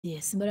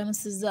Yes,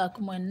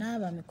 mbalamusizzaako mwenna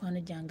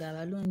bamikwano gyange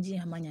abalungi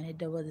amanya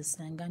n'eddoboozi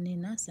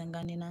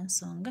senganina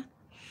nsonga.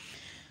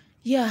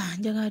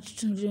 Njagala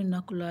tutunulire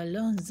olunaku lwa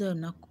leero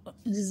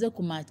nzize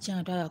ku makya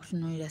nga twagala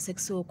kutunuulira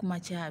sekisi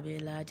w'okumakya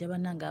abeera atya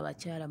bannange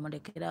abakyala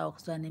mulekeraawo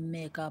okusula ne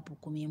meekaapu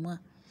ku mimwa.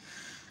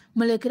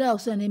 Mulekeraawo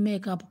okusula ne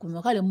meekaapu ku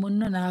mimwa kale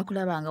munno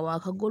n'akulaba nga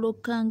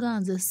waakagoloka nga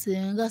nze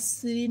senga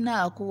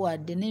sirinaako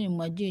wadde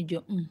n'emimwa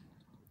giigyo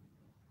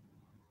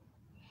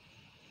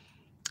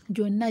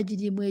gyonna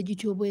girimu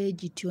egityo bwe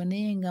gityo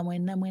naye nga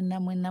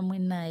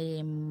mwenna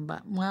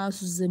emba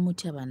mwasuze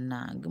mutya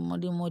bannange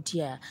muli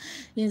mutya.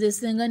 Nze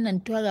senga nina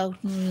ntitwagala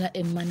kutunulira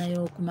emmana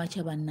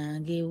y'okumakya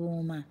bannange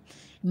ewooma.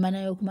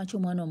 Emmana y'okumakya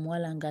omwana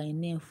omuwala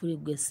ng'alina enfuli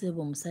gwe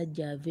ssebo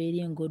omusajja ava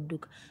eri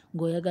ng'odduka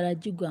ng'oyagala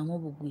gigwamu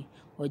bugwi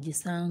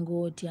ogisanga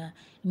otya?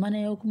 Emmana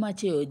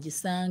y'okumakya eyo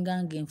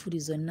ogisanga ng'enfuli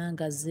zonna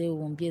nga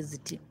zeewumbye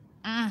ziti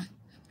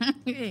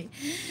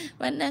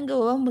bannange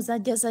oba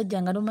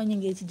musajjasajja nga tomanyi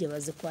ng'eki gye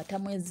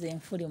bazikwatamu ezo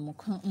enfuli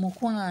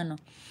mukwano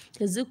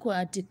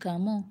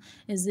tezikwatikamu.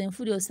 Ezo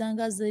enfuli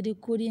osanga ziri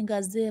kuli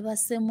nga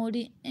zeebase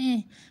muli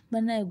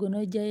bannange gwe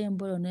n'oggyayo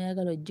embolo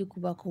n'oyagala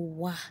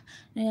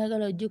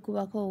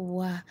ogikubako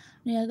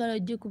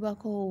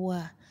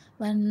wa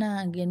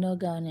bannange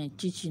n'ogabana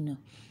ki kino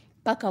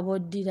paka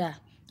boddira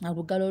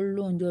olugalo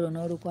olulungi olwo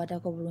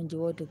n'olukwatako bulungi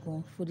bw'oti ku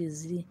nfuli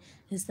ziri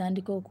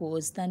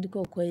zitandika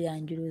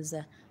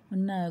okweyanjuluza.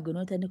 Munnange gwe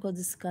n'otandika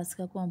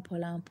ozisikasikako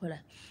mpolampola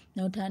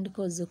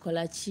n'otandika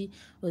ozikola ki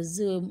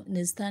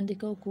ne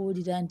zitandika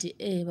okuwulira nti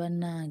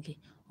bannange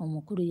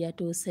omukulu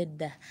yatuuse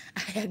dda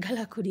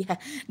ayagala kulya.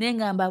 Naye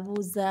nga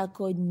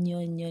mbabuuzaako nnyo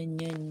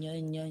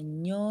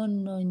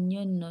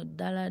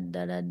ddala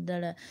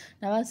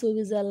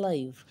nabasuubiza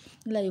live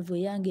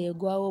eyange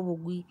egwawo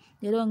bugwi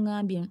era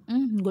oŋŋambye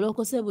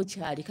ngolokose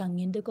bukyali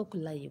kaŋŋendeko ku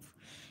live.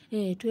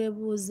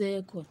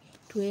 Twebuuzeeko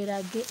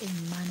twerage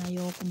emmana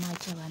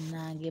y'okumakya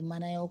bannange,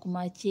 emmana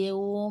y'okumakya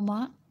ewooma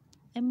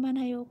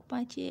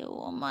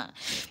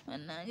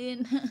bannange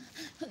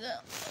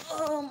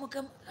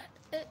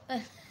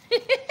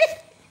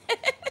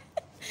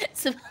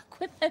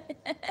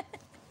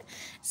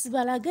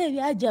sibalaga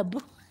ebyajabu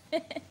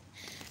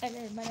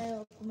emmana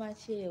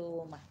y'okumakya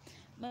ewooma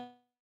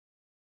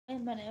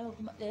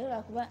leero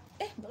lwakuba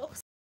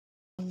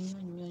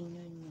nnyo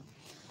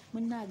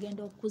munna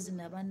agenda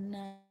okuzina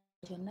bannange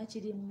kyonna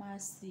kiri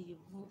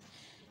masiivu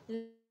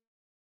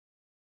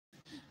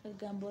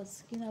egamba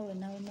osikina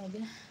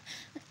wenawenoge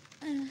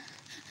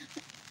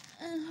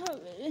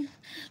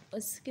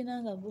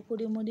osikina nga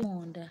gukuli muli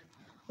munda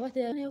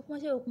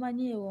obateekumakya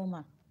okumanya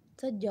ewooma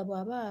sajja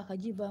bw'aba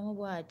akagivaamu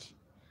bw'ati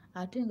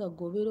ate nga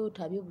gobeera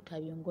otabye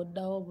butabye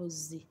ng'oddawo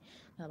buzzi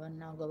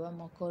abannange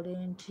bamukole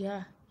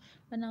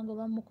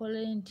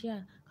ntya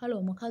kale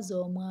omukazi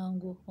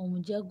omwangu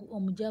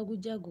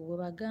omujagujagu bwe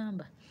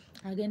bagamba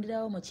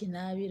agenderawo mu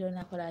kinaabiro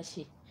nakola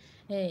ki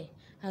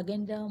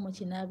agenderawo mu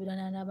kinaabiro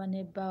n'anaaba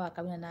n'ebbaawo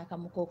akabina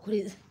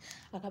n'akamukookoliza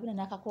akabina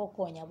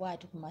n'akakokoonya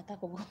bw'ati ku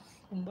matako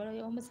ku mbolo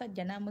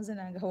y'omusajja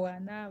n'amuzina nga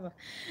bw'anaaba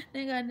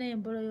naye nga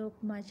n'embolo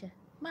y'okumakya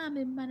maama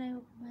emmana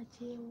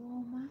y'okumakya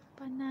ewooma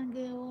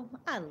bannange ewooma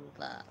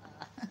allah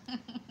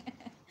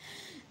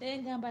naye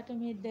nga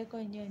mbatumiddeko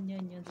nnyo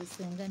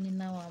nzisenga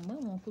nina wammwe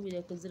munkubire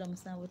ku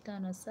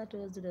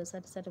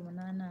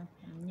 075303384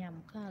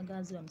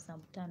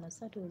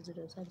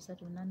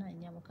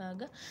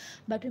 075303384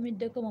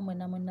 mbatumiddeko mu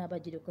mwenna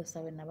abagiriko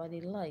essaawa eno abali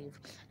live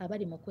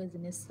abali mu kwezi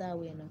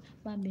n'essaawa eno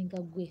bambi nga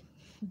ggwe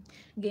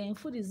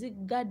ng'enfuli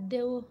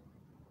ziggaddewo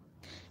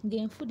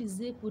ng'enfuli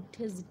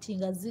zikutte ziti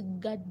nga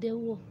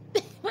ziggaddewo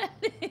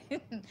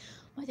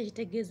wakyo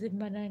kitegeeza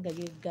emmana nga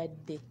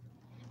geggadde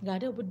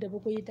ng'ate obudde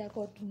bukuyitako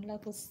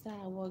otunulako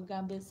ssaawa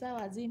ogamba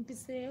essaawa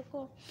zimpiseeko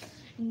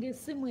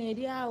ng'essimu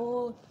eri awo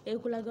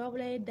ekulaga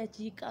wabulayo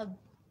eddakiika 10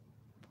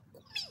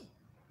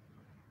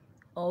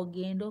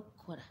 ogenda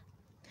okukola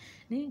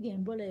naye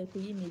ng'embola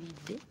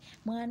ekuyimiridde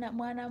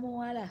mwana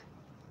muwala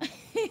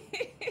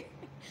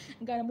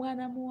nga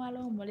mwana muwala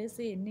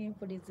omulese yenna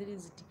enfuli ziri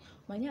ziti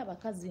manye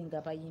abakazi nga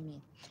bayimye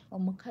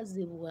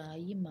omukazi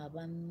bw'ayima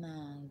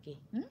bannange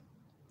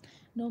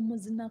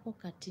n'omuzinako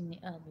katini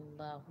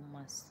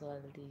allahumma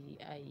salli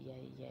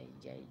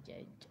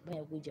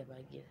bayaguja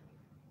bagira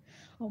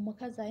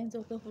omukazi ayinza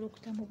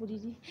okwefulukuta mu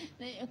buliri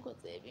naye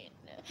nkoze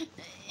ebintu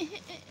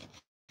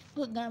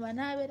kugamba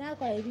n'abeera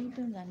akola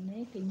ebintu nga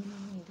naye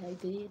kenyini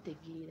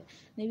teyeetegeera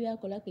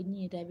nebyakola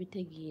kenyini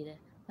tabitegeera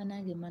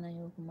bannange emmana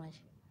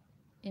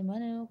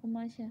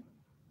y'okumakya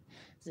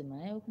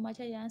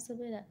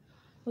yansobera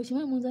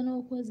okimanyi muyinza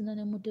n'okwezina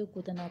ne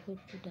muteekuta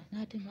nakwekuta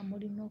n'ate nga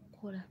mulina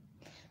okukola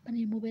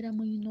banaye mubeera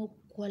mulina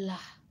okukola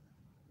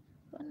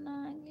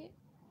bannange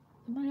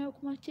emmana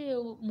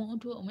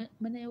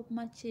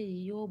y'okumakya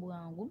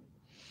ey'obwangu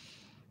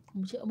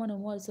omwana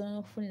omuwala osobola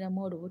n'okufuniramu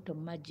olubuto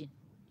magi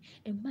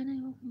emmana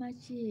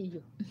y'okumakya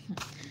eyo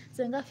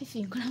senga fifi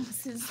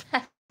nkulamusizza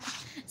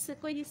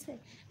sikuyise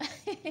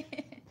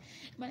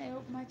emmana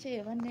y'okumakya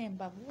eyo bannaye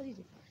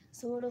mbabuulire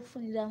osobola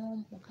okufuniramu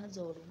mukazi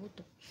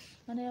olubuto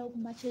naye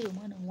okumakya eyo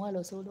omwana omuwala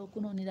osobola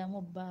okunooneramu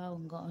bbaawo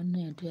nga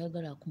onnaye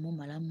toyagala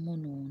kumumala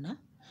munuuna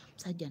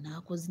musajja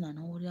n'akozina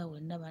n'owulira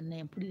wenna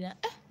bannaye mpulira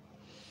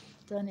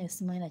toba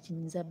neesimanyi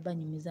nakiyinza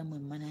bbanyumiza mu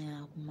emmana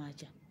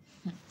yakumakya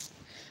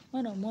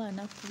mwana omwana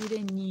nakubira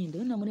ennyindo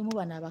nno mulimu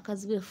bano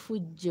abakazi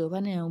b'effujjo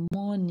bane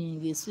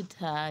morning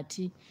sweetheart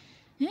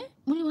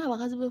mulimu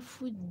abakazi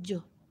b'effujjo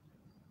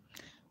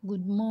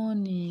good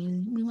morning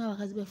mulimu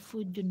abakazi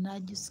b'effujjo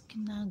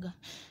nagisikinaga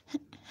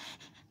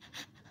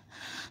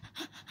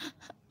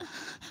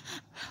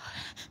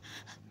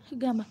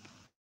gamba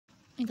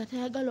nga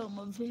tayagala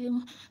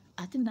omuveemu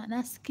ate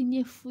nasikinya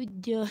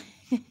effujjo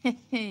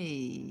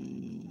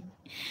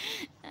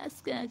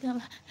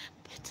asikagamba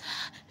peta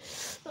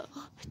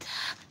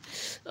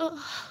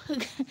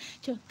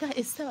kyokka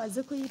essaawa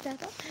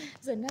zikuyitako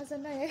zonna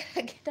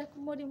agenda ku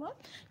mulimu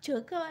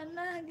kyokka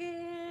wannange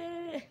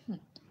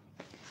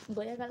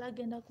ng'oyagala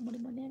agenda ku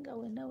mulimu naye nga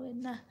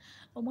wenna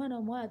omwana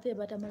omuwala ate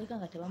batamuleka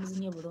nga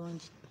tebamuzinye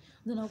bulungi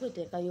nze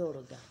n'okweteekayo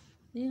oluga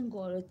naye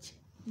ng'olokye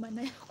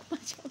manaye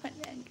okumakya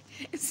bannange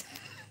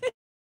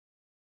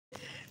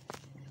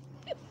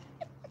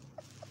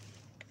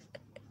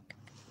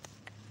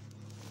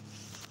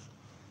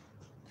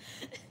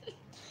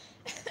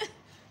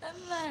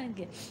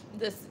nange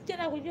nze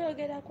sijjana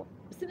kugyogerako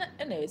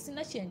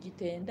sina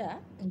kyenjitenda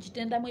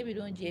nkitendamu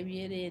ebirungi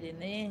ebyereere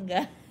naye nga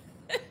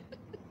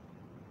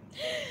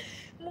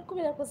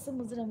mukubirako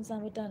simu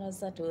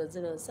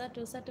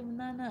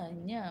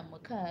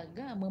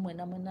 0753033846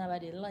 mwena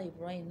abali live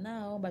right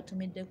now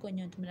batumiddeko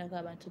nnyo ntumirako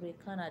abantu b'e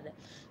Canada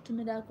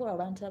tumirako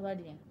abantu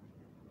abali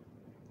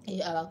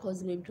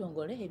abakozi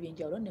b'ebitongole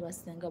ebyenjawulo ne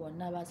basenga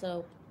bonna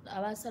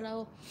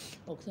abasalawo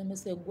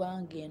okusomesa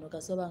eggwanga eno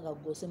kasoba nga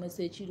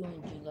gw'osomesa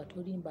ekirungi nga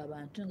tolimba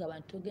abantu nga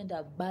bantu togenda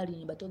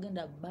balimba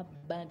togenda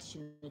babba nti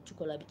kino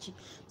kikola biki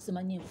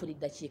simanyi enfuli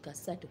ddakiika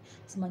 3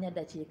 simanya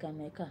ddakiika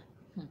meka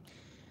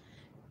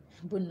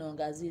bunno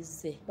nga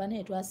zizze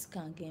banaye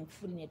twasikanga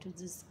enfuli ne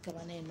tuzisika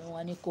banaye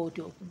n'owanika oti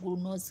okugulu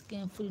n'osika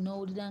enfuli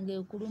n'owulira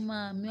ng'ekuluma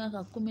myaka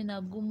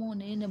 11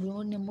 naye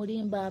ne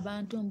mulimba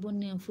abantu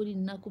mbunno enfuli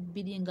nnaku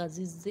 2 nga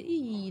zizze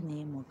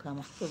naye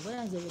mukama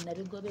obayanze bwe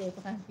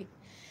nabigobeekange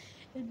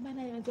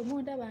emmana yonze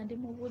mundaba ndi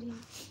mu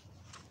buliri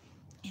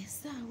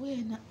essaawa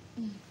ena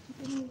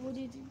ndi mu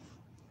buliri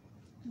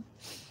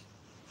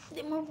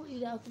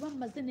akuba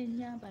mmaze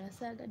n'ennyambala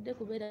saagadde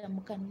kubeera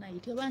mu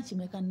kannayiti oba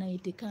nkime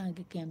kannayiti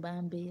kange kemba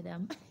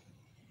mbeeramu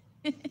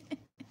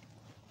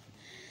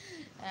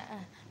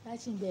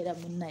lwaki mbeera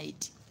mu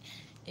nayiti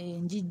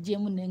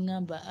njijjemu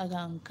neŋŋamba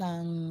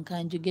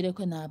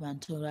kanjogereko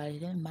n'abantu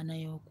olwaleero emmana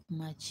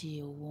y'okumakya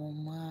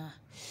ewooma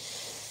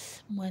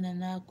mwana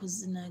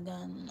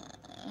n'akuzinagana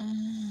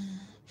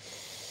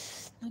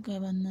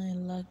nagaba naye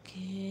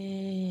lake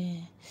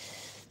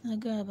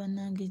nagaba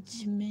nange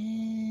jime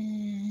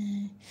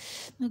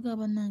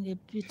nagaba nange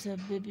Peter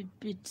baby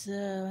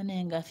Peter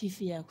banaye nga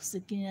fifi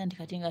yakusikirira nti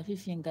kati nga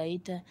fifi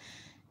ng'ayita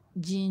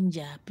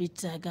jinja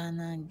Peter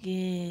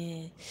ganange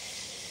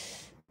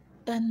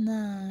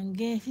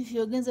fifi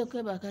ogenze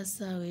kwebaka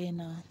ssaawa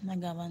eno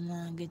nagaba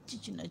nange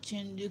kikino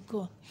kyendiko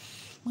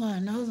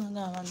mwana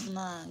nagaba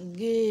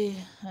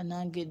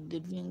nange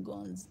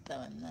devingonzita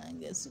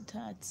bannange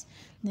sweetheart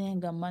naye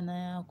nga mana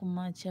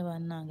yakumakya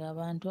bannange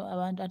abantu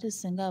ate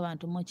singa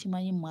abantu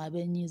mukimanyi mwe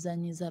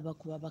abenyiizanyiiza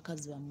abakuba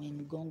abakazi bammwe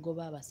emigongo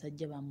ba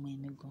abasajja bammwe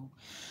emigongo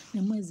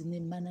nemwezi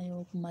nemmana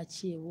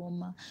y'okumakya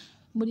ewooma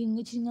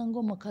kiringa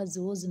ng'omukazi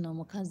wozino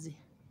omukazi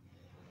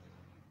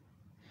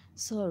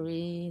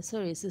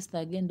sorry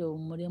sister agenda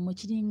omulemu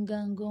kiringa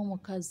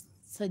ng'omukazi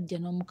sajja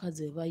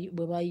n'omukazi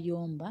bwe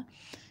bayomba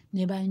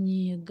ne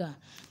banyiiga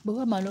bwe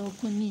bamala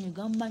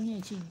okunyiiga mumanyi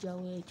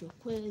ekijjawo ekyo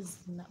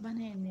kwezina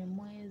banaye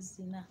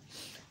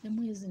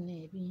nemwezina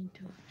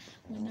ebintu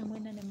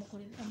mwena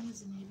nemukolera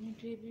mwezina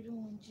ebintu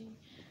ebirungi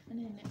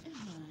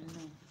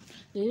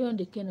leero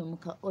ndiko eno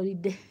muka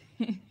olide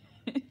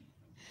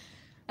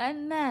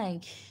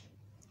annange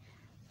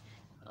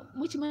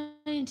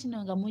mukimanyi nti no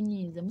nga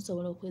munyiize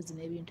musobola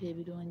okwezina ebintu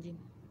ebirungi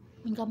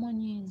nga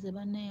munyiize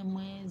banaye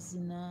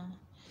mwezina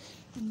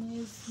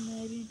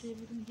ebintu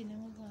ebirungi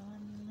nemugaba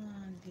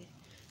nange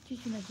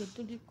kikino kye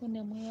tuliko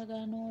ne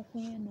mweyagala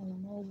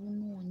n'okwenuuna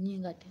obunuunyi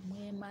nga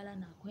temwemala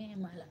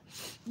nakwemala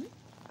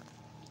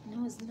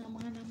nozina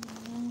mwana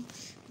muno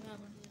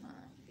ngaba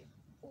nange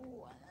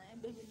naye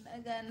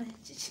bebinagana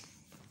kiki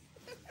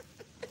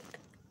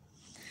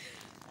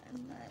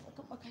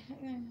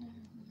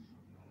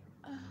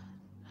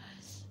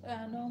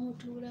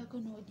n'omutuulako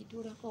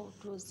n'ogituulako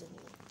obutuuzi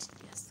bwoti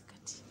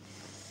kati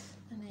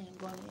naye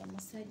ngono ya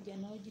musajja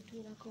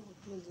n'ogituulako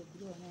obutuuzi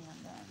buli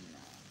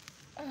onayagana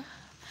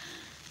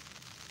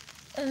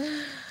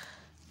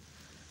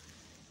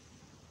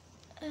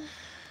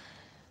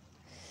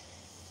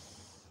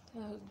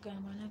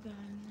gamba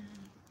nagana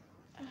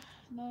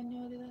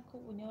n'onyolerako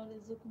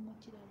bunyolezi ku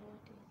mukira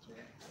bwoti ekyo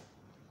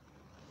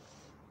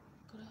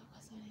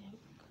kolakasana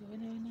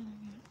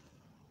kwenenanaga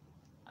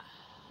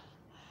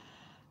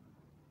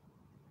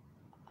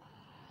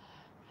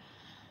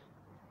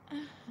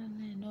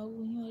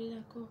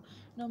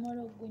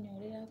n'omala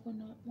ogunyolerako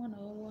mwana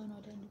w'obwana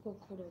otandika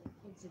okukola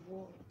obukozi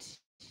bwoti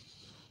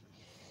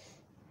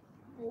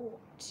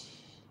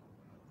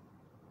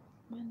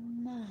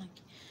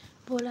bannange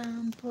mpola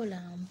mpola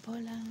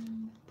mpola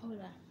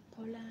mpola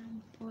mpola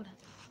mpola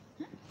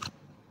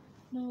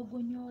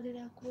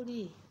n'ogunyolera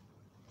kuli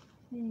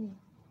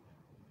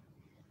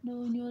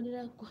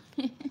n'onyolera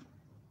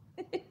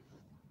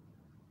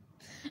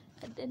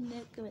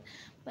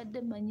badde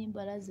manyi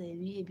mbalaza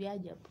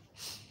ebyajabu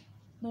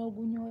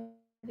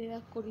n'ogunyolera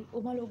kuli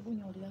omala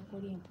ogunyolera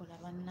kuli mpola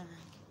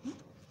bannange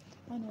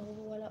mwana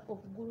w'obuwala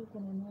okugulu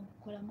kuno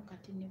n'okukolamu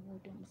katini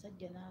bwoti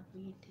omusajja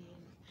n'akuyita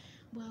eno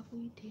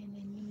bw'akuyita eno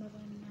ennyuma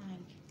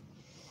bannange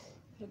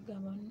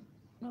egamba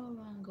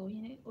n'obanga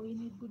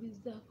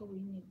oyiniggulizaako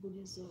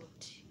buyinigguliza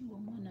oti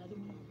ng'omwana ali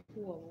mu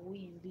kukuwa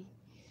buwimbi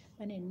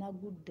bane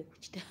nagudde ku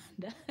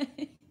kitanda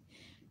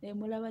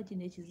nemulaba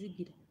kino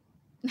ekizigira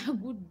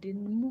nagudde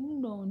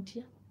muno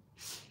ntya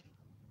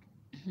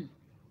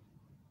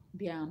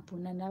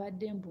byampuna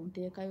nabadde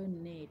mpunteekayo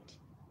neeti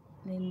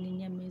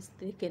nenninya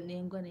mistake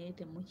nengwa naye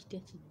temukitya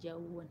kijja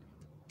wona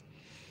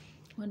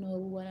mwana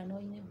w'obuwala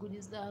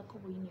n'oyiniggulizaako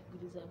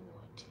buyinigguliza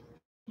bwoti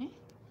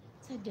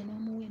sajja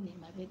n'omuwema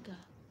emabega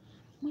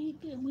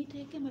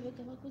mwiteeke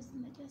emabega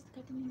bakuzina just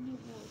kati nnyo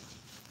bwoti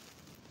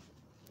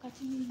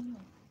kati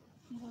nnyo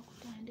ne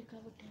bakutandika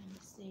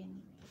butandise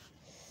eno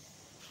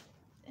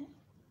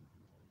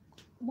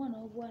omwana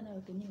w'obwana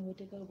we kennyini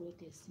weteekayo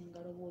bweteesa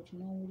engalo bwoti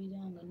n'owulira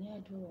nga naye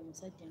ate olwo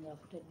omusajja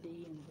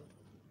ng'akutaddeyo embolo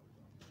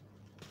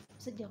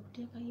omusajja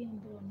akuteekayo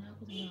embolo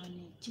n'akuzina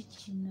neki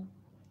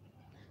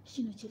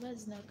kino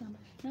kibazi n'agamba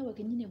naawe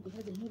kennyini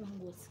egwebaze nyo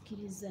obanga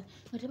osikiriza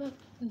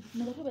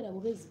nga tobera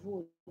bubezi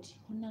bwoti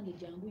munnange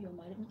jangu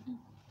yomale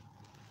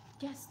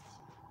just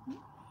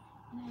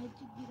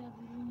nayegigira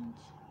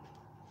bulungi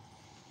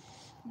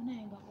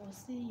naye nga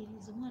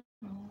osiiyiriza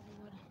omwana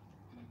w'obuwala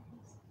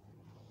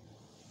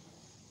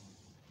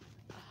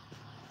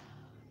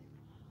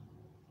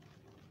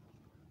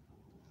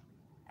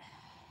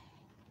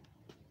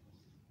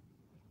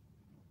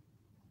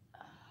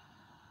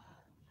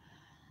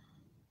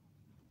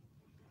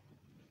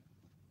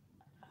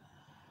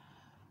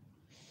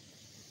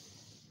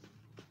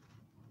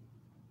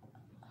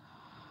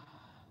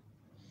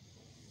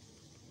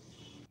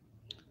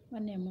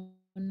bane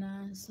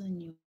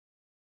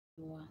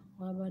munansonyiwa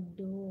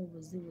wabaddewo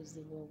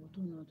obuzibuzibu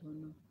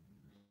obutonotono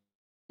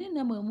naye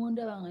nammwe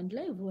mundaba nga ndi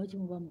live lwaki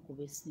muba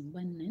mukuba essimu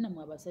bannaye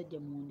nammwe abasajja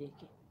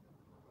mundeke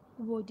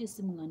kuba oti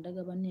essimu nga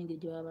ndaga bannenge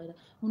gye babala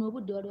muno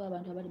obudde waliwo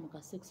abantu abali mu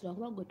kasekisi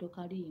lwakuba gwe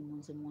tokaliimu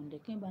nze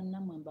mundeke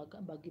bannammwe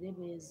mbagire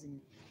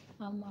beezine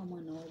ama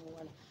mwana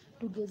w'obuwala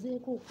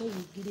tugezeeko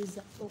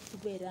okweyigiriza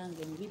okubeera nga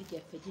emibiri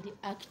gyaffe giri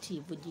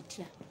active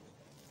gitya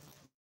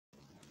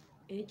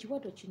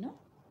ekiwato kino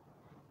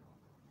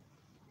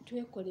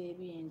twekola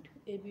ebintu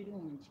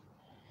ebirungi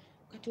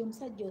kati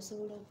omusajja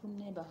osobola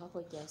okuneebakako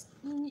just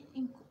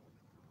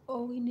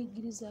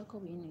owinigirizaako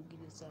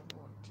buyinigiriza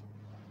bwoti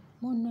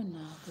munno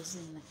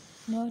naakuzina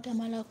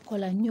n'otamala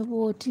kukola nnyo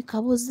bwoti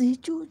kabuzi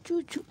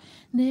cuucuucu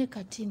naye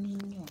katini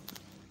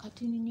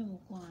nnyo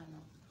mukwano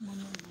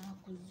munno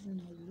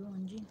naakuzina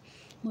bulungi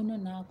munno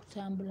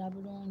naakutambula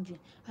bulungi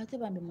ate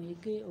bambi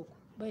muyige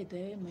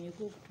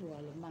okutuwa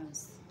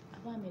romansi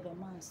abaami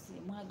romansi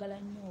mwagala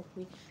nnyo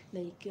okwe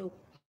like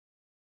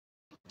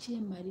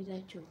kyemalira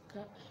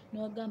kyokka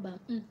n'ogamba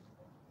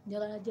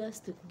njagala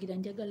just kugira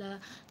njagala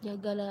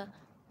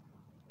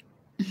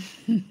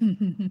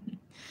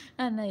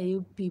Anna,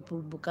 you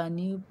people, can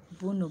you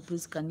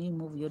please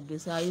move your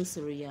dress? Are you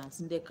serious?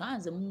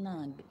 Ndekanze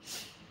munnange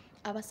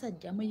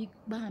abasajja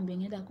bambi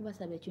ngenda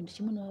kubasaba ekintu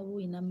kimu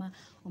n'obuinama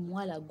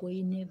omuwala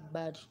gw'oyina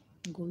ebbali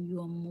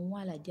ng'oyo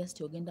omuwala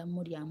just ogenda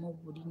mulyamu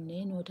buli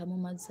naye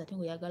n'otamumazisa ate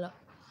ng'oyagala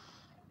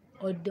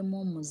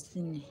oddemu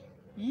omuzine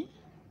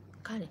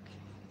kale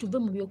tuve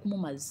mu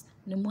by'okumumazisa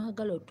ne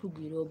mwagala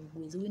otugira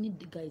obuguzi. We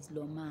need guys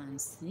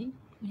romance. We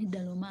need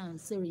a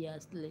romance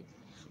seriously.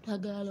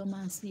 Twagala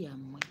romance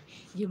yammwe.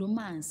 Ye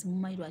romance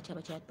mumanyi lwaki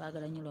abakyala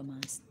twagala nnyo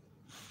romance.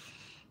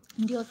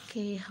 Ndi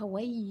okay, how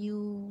are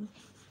you?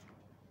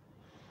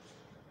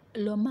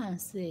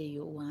 Romance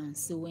eyo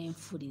wansi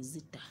w'enfuli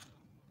zita.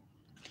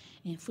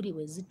 Enfuli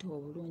bwe zita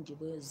obulungi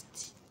bwe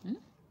ziti.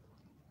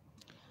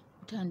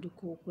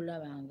 Otandika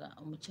okulaba nga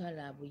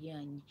omukyala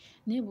abuyaanyi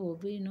naye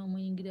bw'oba erina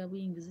omuyingira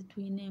buyingizi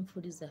tulina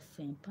enfuli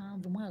zaffe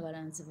empanvu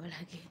mwagala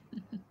nzibalage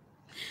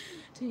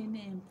tulina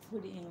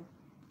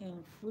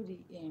enfuli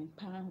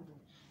empanvu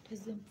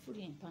tez'enfuli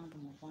empanvu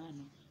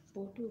mukwano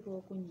bw'otuuka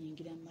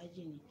okunyingira mu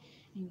magini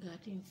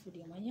ng'ate enfuli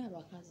omanyi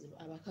abakazi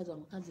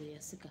omukazi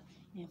eyasika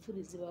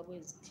enfuli ziba bwe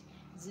ziti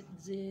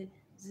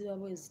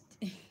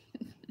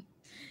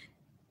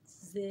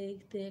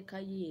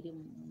zeteekayo eri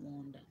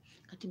munda.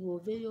 Kati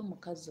bw'ova eri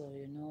omukazi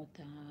oyo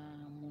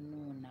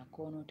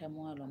n'otamunuunako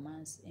n'otamuwa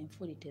romance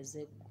enfuli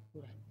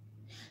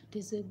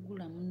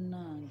tezeggula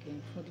munnange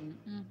enfuli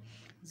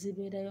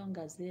zibeerayo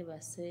nga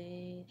zeebase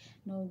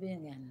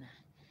n'obenga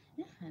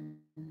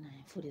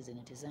enfuli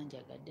zino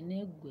tezanjagadde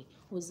naye ggwe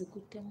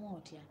ozikuttemu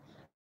otya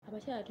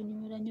abakyala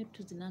tunyumira nnyo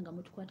tuzina nga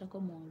mutukwatako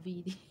mu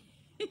nviiri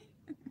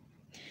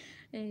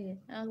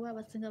abo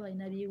abasinga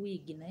balina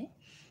byewiigi naye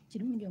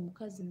kirungi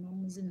omukazi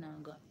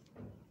n'omuzinanga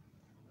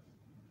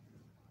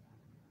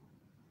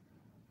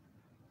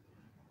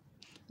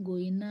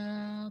ng'olina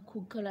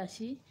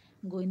kukolaki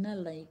ng'olina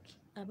like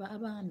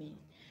abaami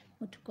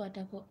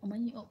mutukwatako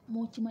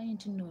mukimanyi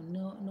nti nno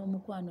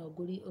n'omukwano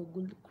oguli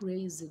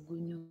crazy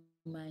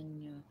gunyuma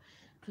nnyo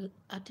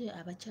ate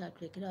abakyala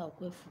tulekerawo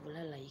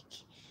okwefuula like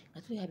nga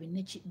tulaba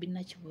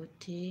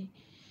binnakibote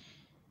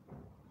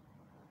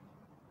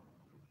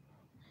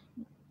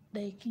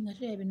like nga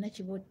tulaba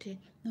binnakibote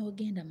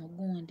n'ogenda mu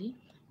gundi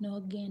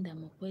n'ogenda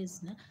mu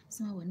kwezina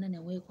sima wonna ne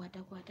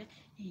weekwatakwata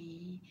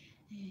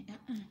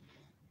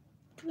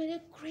tubeere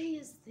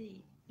crazy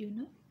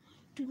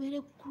tubeere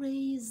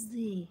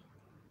crazy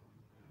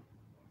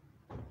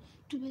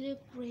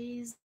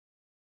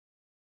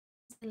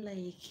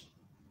like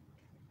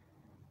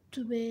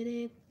tubeere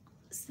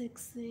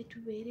sexy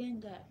tubeere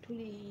nga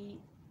tuli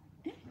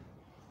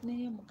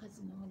naye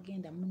omukazi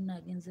n'ogenda munna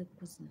agenze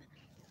kuzina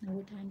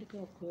newetandika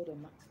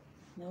okweroma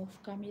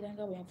newefukamira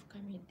nga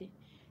bwenfukamidde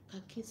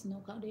kakisi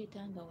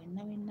nokaleeta nga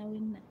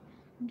wenna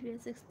nti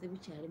sex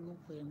tebukyalimu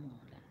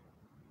kwemoola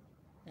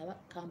aba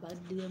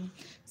kambaddiremu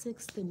sex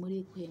temuli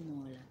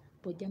kwemoola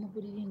bw'ojja mu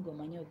buliri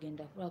ng'omanyi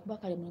ogenda kuba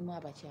kale mulimu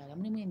abakyala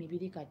mulimu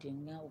emibiri kati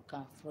nga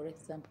for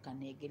example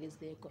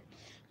kaneegerezeeko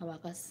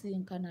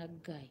abakasinkana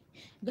gayi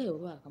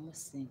oba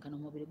akamusinkana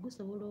omubiri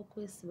gusobola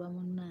okwesiba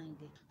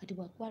munnange kati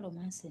bw'akuba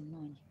romansi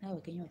ennungi naawe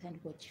kenya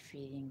otandika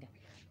okifiiringa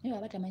naye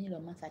aba tamanyi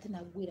romansi ate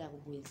naggwira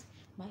bugwezi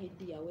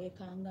maidi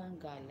yaweekanga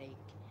nga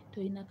like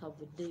tolina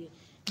kavuddeyo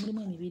mulimu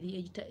emibiri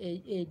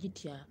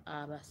egitya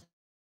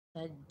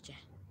abasajja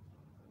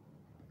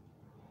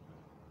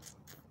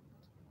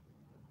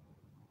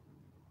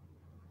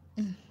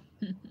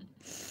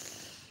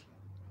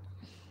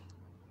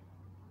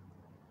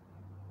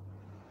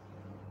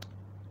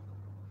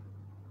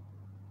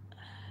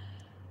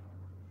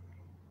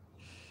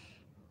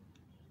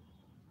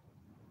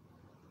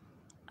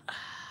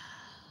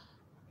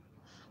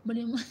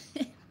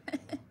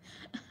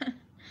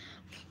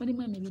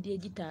mulimu emibiri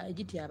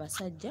egitya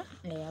abasajja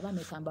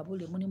abamekamba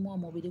buli mulimu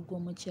omubiri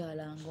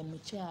gw'omukyala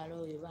ng'omukyala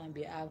oyo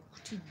bambi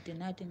akutidde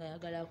naate nga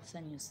ayagala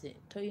akusanyuse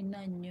tolina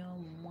nnyo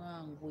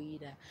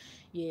mwanguyira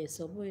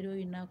oba era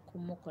olina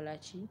kumukola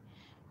ki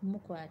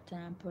kumukwata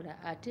mpola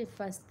ate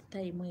first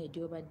time eyo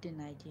gy'obadde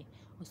naye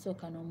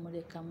osooka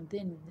n'omulekamu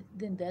then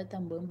the other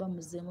time bwe muba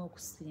muzzeemu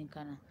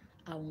okusinkana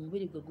awo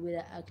omubiri gwe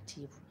gubeera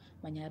active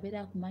manya abeera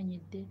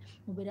akumanyidde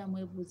mubeera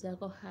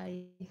mwebuuzaako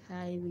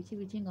hayi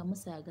biki nga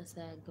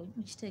musaagasaaga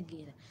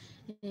mukitegeera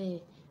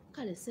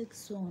kale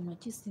sex ono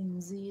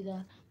kisinziira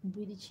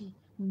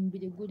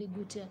mubiri guli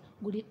gutya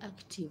guli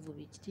active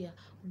bitya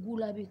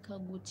gulabika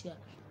gutya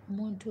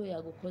omuntu oyo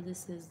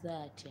agukozesezza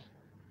atya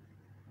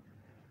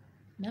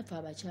naffe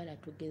abakyala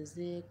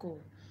tugezeeko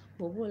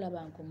bw'oba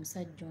olaba nga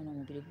omusajja ono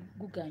omubiri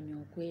guganya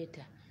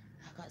okweta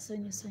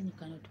akasonyisonyi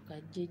kano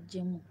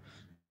tukajjejjemu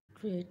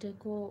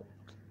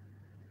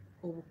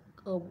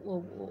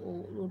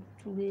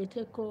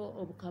tuleeteko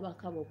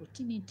obukabakaba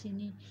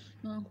obutinitini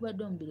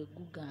newankubadde omubiri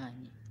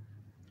gugaanye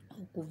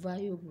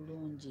okuvaayo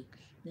bulungi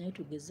naye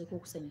tugezeeko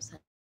okusanyusa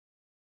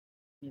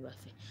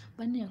baffe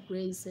banne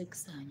crazy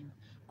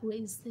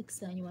sex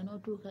anyuma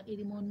n'otuuka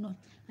eri munno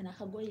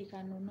akagoye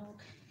kano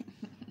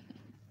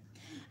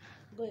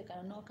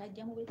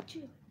n'okajja mu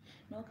bikyu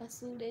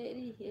n'okasuula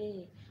eri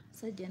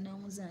sajja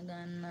n'omuzanga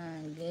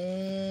nange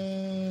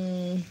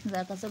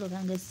akasolo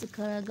kange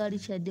sikagali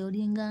kyadde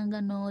olinganga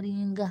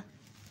n'olinga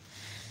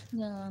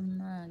nga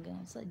nange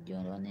omusajja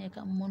ono baneeka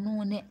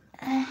munuune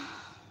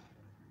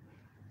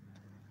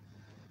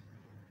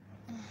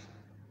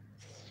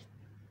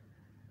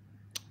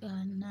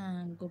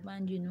bannange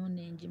bangi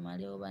nuune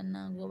njimalewo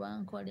bannange oba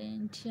nkole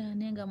ntya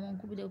naye nga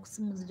munkubire ku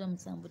ssimu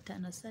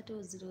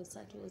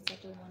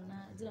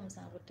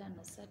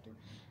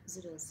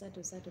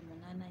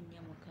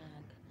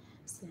 0753033846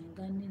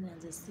 senga nnina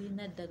nze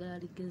sirina ddagala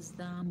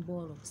ligeza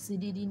mbolo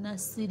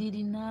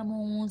siririna mu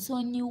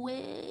nsonyiwe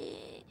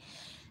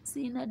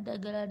sirina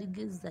ddagala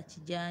ligeza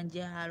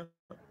kijanjaalo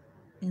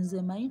nze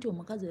manyi nti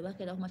omukazi we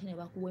bakeera ku makya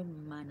ne bakuwa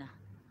emmana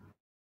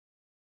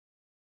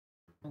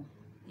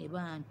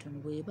eba ntono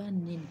bweba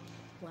nnene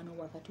wano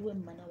wakati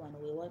w'emmana wano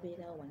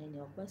wewabeerawo wanene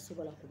wakuba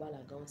sobola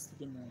kubalagawo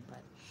siri mu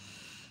mpale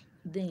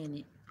then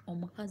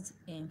omukazi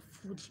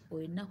enfuli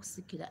olina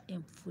kusikira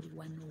enfuli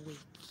 1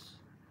 week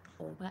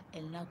oba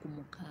ennaku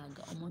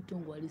 6 omuntu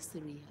ng'oli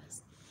serious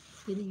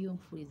teriyo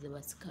enfuli ze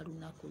basika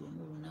lunaku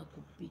lumu lunaku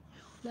 2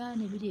 olaba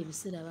ne biri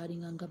ebiseera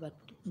balinga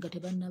nga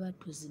tebannaba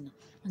tuzina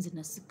nze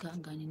nasika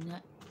nga nina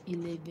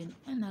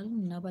 11 nali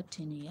naba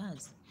 10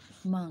 years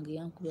mange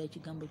yankubira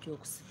ekigambo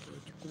ky'okusika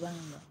ekyo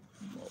kubanga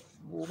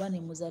bw'oba ne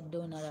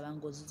muzaddewo n'alaba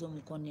ng'oziza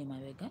omukono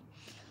emabega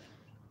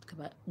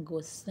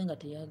ng'osise nga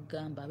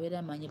teyagamba abeera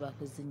amanyi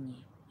bakuzinye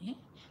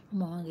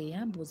mama wange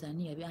yambuuza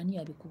ani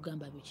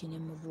yabikugamba biki ne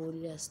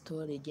mubuulira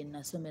sitole gye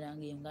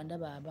nasomeranga eyo nga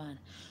ndaba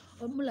abaana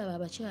omulaba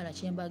abakyala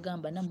kye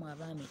mbagamba nammwe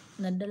abaami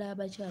naddala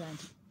abakyala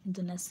nti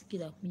nze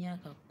nasikira ku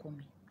myaka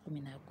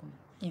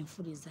 11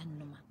 enfuli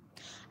zannuma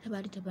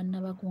abaali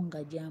tabannaba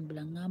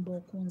kungajambula ngamba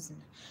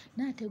okunzina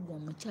naate gwe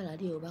omukyala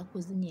ali eyo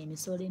bakuzinya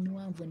emisolo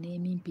emiwanvu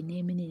n'emimpi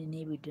n'eminene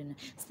n'ebitono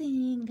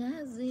singa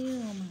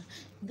zioma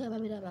nga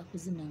babeera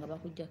bakuzina nga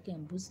bakujjako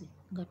embuzi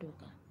nga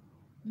toka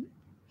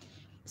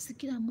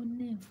sikira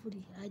munne enfuli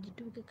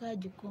agituukeko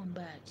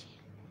agikomba ati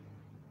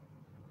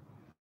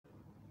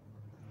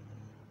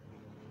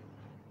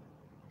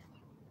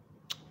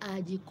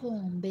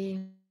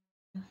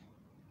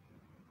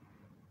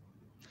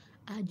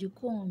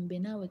agikombe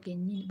naawe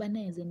kenyini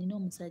banayenze nina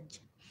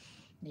omusajja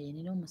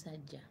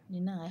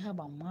nina I have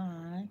a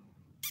man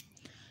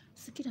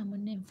sikira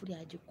munne enfuli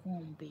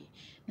agikombe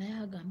naye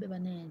agambe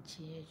banaye nti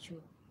ekyo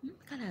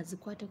kale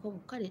azikwateko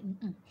bukale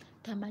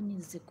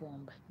tamanyi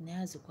zikomba naye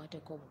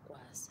azikwateko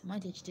bukwasi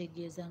manyi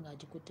ekitegeeza nga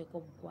agikutteko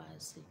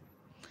bukwasi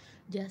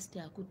just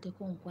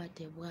akutteko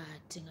nkwate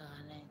bwati nga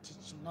banaye nti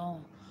kino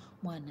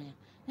mwana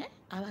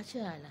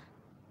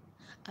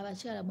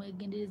abakyala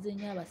mwegendereze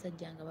nnyo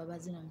abasajja nga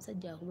babazina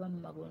omusajja akuba mu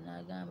magulu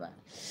n'agamba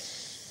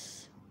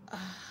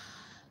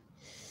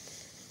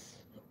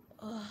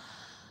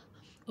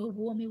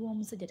obuwomi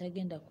bw'omusajja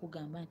tagenda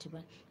kugamba nti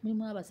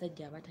mulimu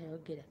abasajja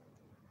abatayogera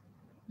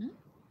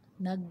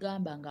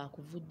nagamba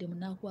ng'akuvuddemu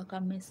n'akuwa ka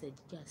message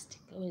just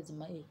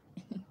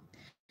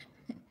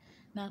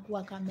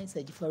n'akuwa ka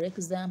message for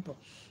example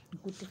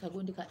nkutte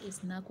kagundi ka s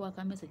n'akuwa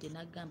ka message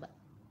n'agamba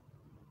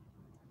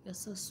you're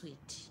so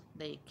sweet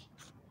like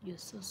you're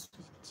so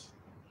sweet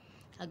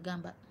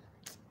agamba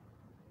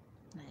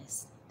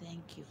nice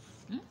thank you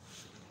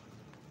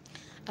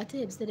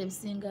ate ebiseera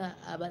ebisinga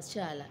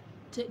abakyala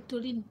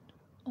tuli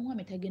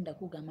omwami tagenda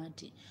kugamba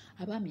nti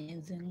abaami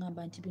enze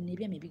ngamba nti bino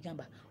ebyami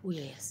bigamba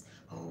yes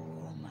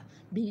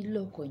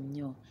biloko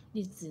nnyo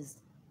this is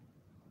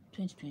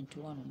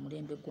 2021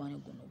 omulembe gwani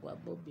guno gwa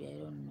Bobby I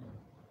don't know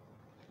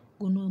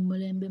guno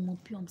omulembe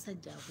mupya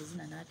omusajja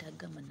akuzina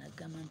n'atagamba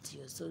nagamba nti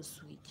you're so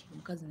sweet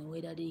omukazi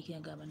neweeraliikira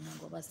nga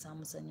bannange oba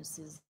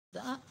saamusanyusiza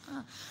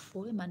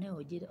bw'owema naye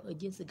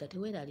ogyesiga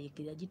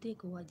teweeraliikirira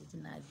giteeke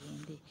wagizina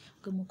agende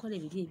gwe mukole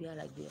biri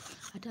ebyalagirwa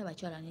ate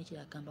abakyala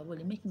n'ekiragamba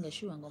bole making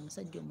sure nga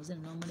omusajja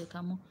omuzina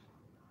n'omulekamu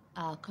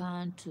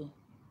akantu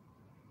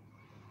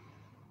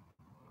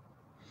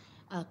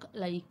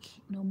like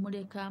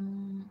n'omulekamu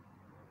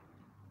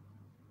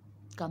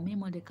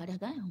kamemole kali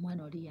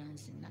omwana oli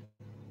yanzina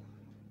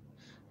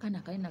kana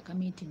kali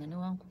nakamiitinga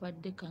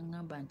newankubadde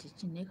kaŋŋamba nti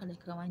kinaye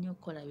kaleka kamanyi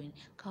okukola bino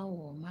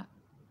kawooma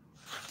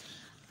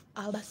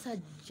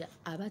abasajja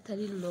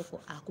abatali loko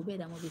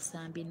akubeera mu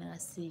bisambi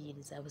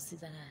n'asiiyiriza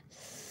busizana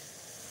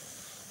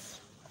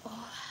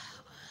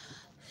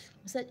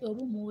omusajja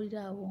oba omuwulira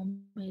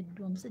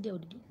awoomeddwa omusajja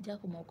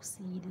jakoma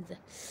okusiiyiriza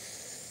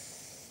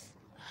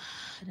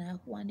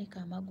n'akuwanika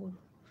amagulu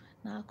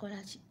n'akola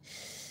ki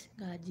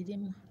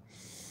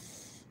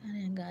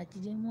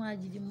ng'agirimu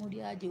agirimuli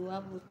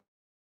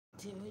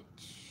agiwabutte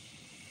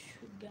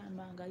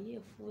gamba nga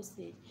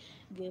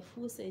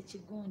ng'efuuse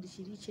ekigundi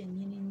kiri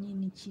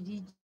kyennyininyini kiri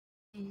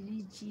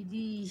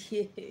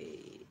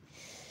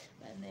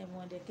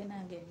banemondeke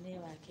nange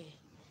neebake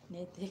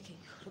neeteeke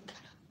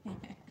olugalo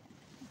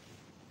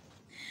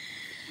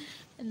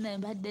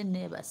mbadde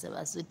neebase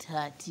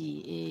basutaati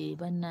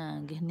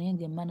bannange naye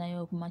ng'emmana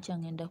y'okumakya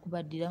ngenda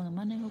kubaddirawo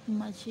emmana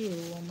y'okumakya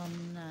ewooma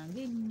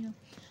munnange nnyo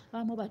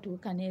abamu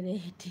batuuka ne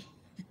leeti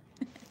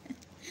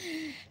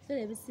sera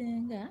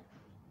ebisinga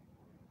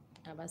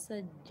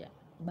abasajja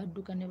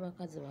badduka ne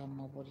bakazi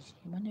bammwe buli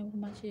emmana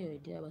y'okumakya eyo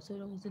ejja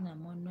basobola okuzina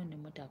munno ne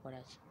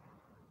mutakola ki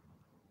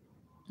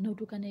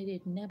n'otuuka ne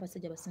leeti naye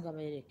abasajja basinga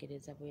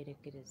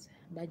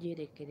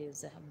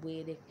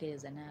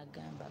bwerekereza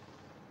n'agamba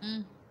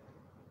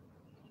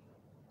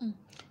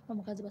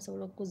omukazi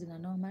basobola okukuzina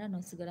n'omala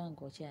n'osigala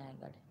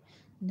ng'okyayagala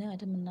naye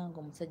ate munnange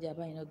omusajja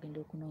aba alina okugenda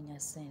okunoonya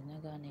ssente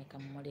nagala naye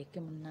kamuleke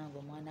munnange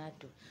omwana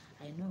ato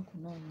alina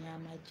okunoonya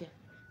amagya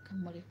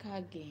kamuleke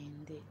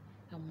agende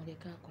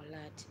kamuleke akola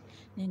ati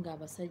naye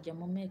ng'abasajja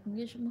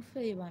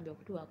mufeeyo bambi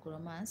okutuwa ku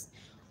romance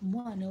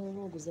omwana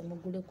woba oguze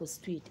mugule ku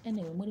street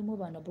anyway mulimu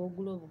bano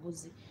boogula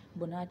obuguzi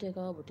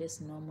bunaateekawo buteesi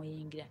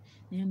n'omuyingira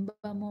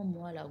nembamu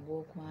omuwala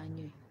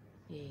gw'okwanywe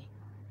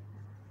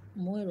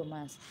muwe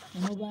romance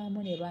nemubaamu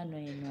ne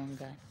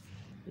banoenonga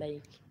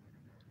like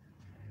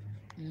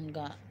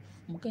nga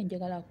muke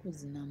njagala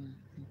kuzinamu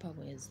mpa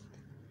bwezi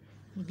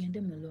mugende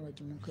mu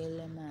lodge mukola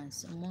romance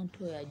omuntu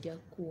oyo ajja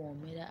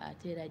kuwoomera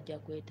ate era ajja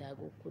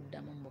kwetaaga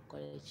okuddamu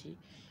mukoleki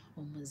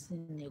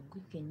omuzine gwe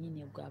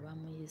kennyini gwe aba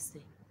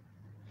muyise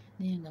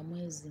naye nga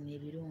mwezina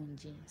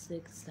ebirungi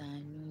sekisa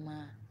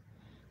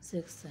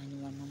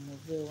anyuma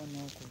mumuveewo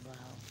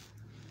n'okuvaawo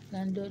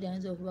landlord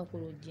ayinza okuba ku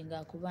luggi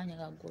ng'akubanya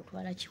nga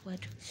gw'otwala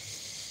kiwato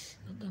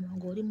agamba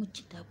ng'oli mu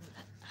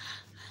kitabula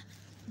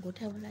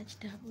ng'otabula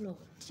kitabula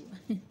oti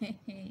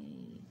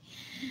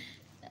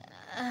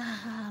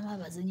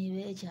abazinyi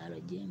b'ekyalo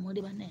gye muli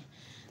bane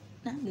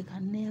nange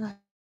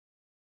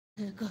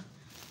kanneebaeko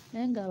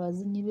naye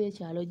ng'abazinyi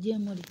b'ekyalo gye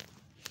muli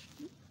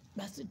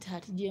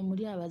basitaati gye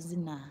muli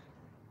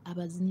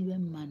abazinyi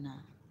b'emmana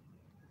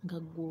nga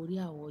ggwe oli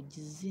awo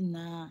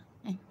ogizina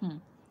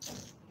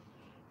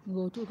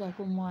ng'otuuka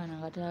ku mwana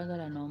nga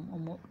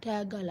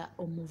tayagala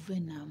omuve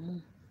namu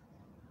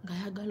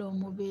ng'ayagala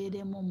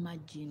omubeeremu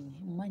magini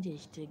omanyi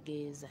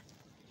ekitegeeza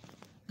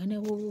nga ne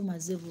bw'oba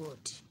omaze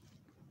bw'oti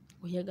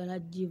oyagala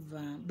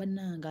giva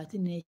bannange ate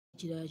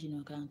n'ekirala kino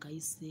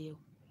kankayiseewo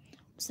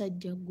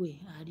musajja gwe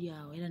ali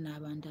awo era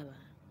n'abandaba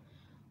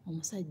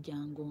omusajja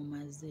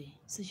ng'omaze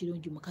si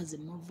kirungi mukazi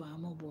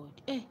muvaamu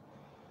bw'oti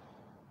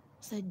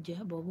musajja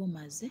bw'oba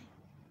omaze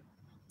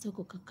sooka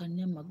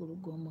okkakkanira mu magulu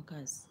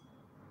g'omukazi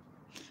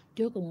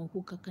gy'okoma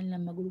okukkakkanira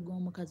mu magulu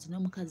g'omukazi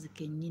n'omukazi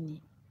kennyini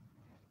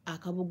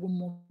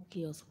akabugumu ke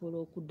osobola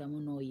okuddamu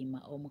n'oyima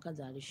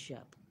omukazi ali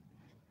shaapu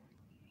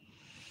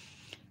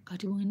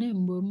kati bwe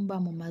muba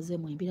mumaze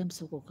mwempira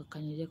musooka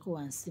okkakkanireko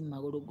wansi mu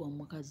magulu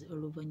g'omukazi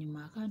oluvannyuma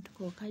akantu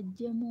ko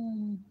kajjemu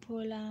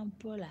mpola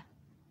mpola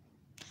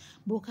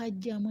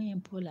bw'okajjamu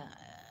empola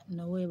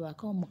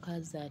noweebaka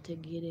omukazi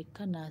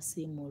ategeereka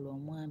n'asiimuula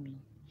omwami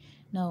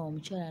naawe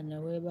omukyala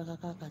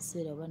neweebakako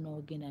akaseera oba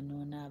n'ogenda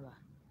n'onaaba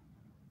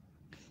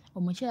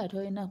omukyala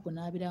tolina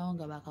kunaabirawo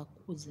nga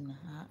bakakuzina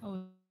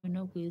olina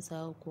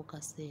okuyisaawo ku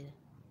kaseera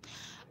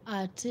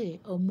ate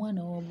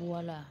omwana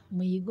w'obuwala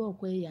muyige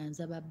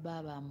okweyanza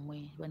babba bammwe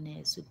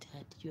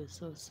baneesutaati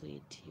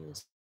yosooswiti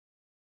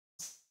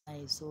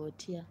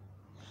otya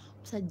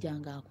omusajja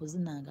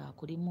ng'akuzina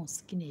ng'akulimu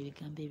sikina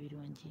ebigambo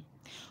ebirungi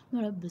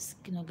malabbe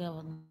sikina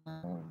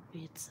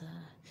gababitsa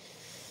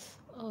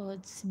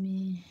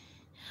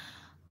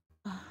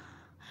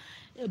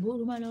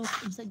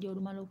omusajja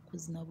olumala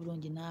okukuzina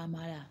obulungi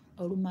n'amala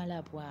olumala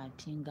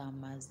bw'ati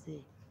ng'amaze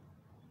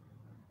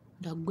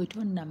nga ggwe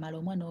tonnamala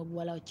omwana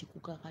w'obuwala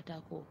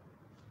kikukakatako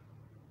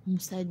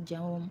omusajja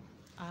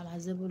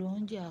amaze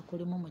bulungi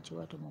akulimu mu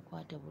kiwato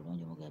mukwate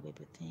bulungi mugambe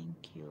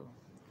thank you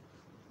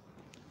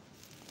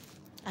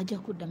ajja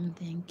kuddamu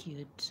thank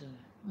you to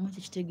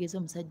omwekyo kitegeeza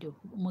omusajja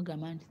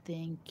omugamba nti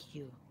thank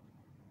you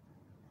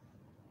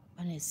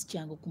bane si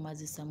kyangu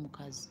kumazisa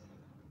mukazi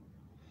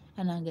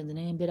nange nze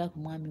nembeera ku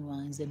mwami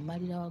wanze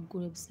mmalira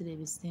waggulu ebiseera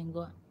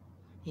ebisinga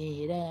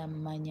era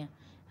yammanya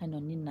ano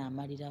nina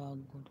amalira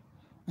waggulu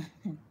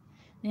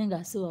naye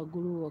nga si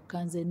waggulu wokka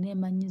nze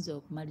neemanyiza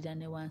okumalira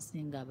ne wansi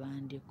nga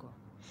bandiko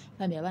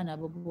bambi abaana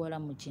b'obuwala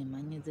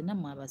mukyemanyize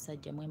nammwe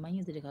abasajja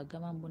mwemanyize leka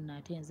gamba mbunna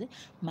ate nze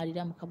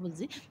malira mu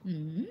kabuzi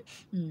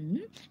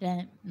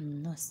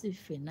no si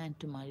ffenna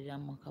ntumalira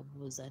mu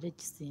kabuzi ate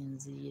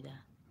kisinziira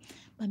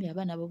bambi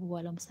abaana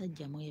b'obuwala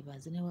omusajja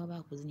mwebaze ne waba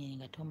akuzinire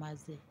nga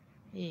tomaze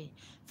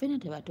ffenna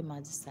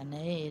tebatumazisa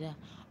naye era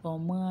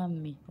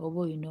omwami oba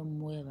olina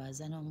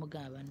omumwebaza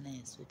n'omugamba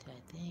bannayesuta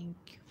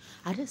thank you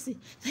ate si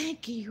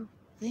thank you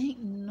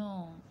no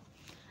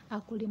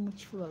akuli mu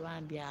kifuba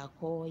bambi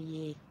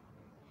akooye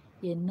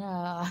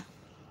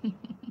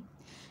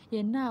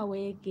yenna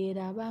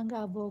aweekeera abanga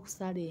ava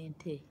okusala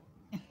ente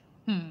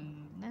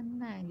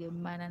nannange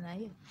mmana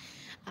naye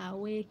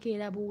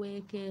aweekeera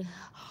buweekeera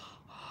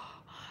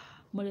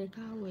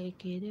muleke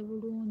aweekeere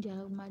bulungi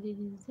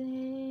amalirize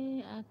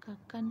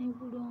akakkane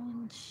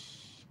bulungi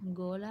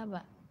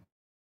ng'olaba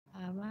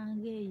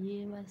abanga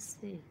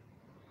eyeebase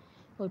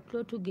otulo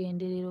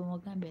tugenderera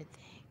omugambe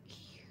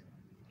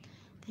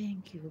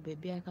thank you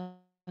bebi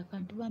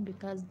akantu bambi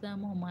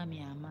kazzaamu omwami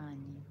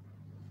amaanyi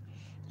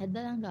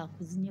naddala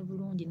ng'akuzinye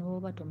bulungi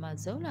n'oba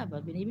tomaze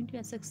olaba bino ebintu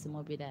bya sekisi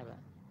mubiraba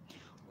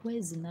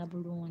kwezina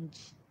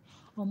bulungi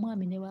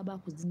omwami ne bw'aba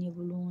akuzinye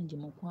bulungi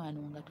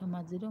mukwano nga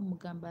tomaze era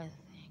omugamba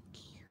thank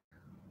you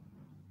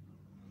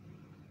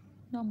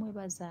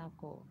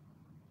n'omwebazaako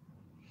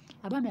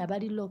abaami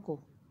abali loko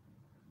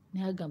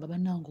naye agamba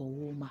bannange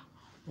owuuma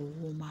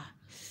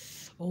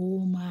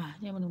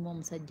naye mulimu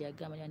omusajja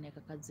agamba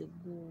yanekakazi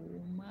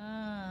guuma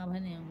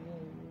banenga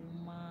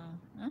owuuma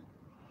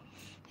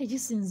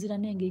ekisinziira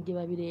n'engeri gye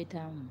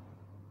babireetamu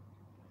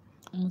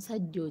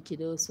omusajja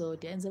okireesa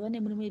otya nze bane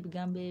mulimu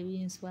ebigambo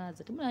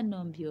ebinswaza temula nno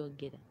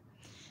mbyogera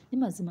ni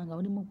mazima nga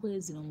muli mu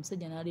kwezina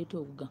omusajja n'aleeta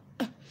obuga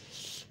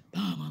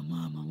maama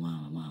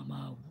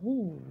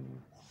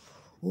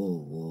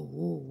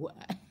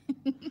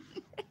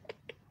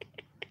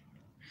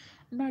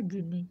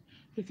magini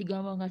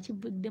ekigambo nga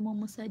kivuddemu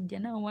omusajja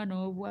nawe omwana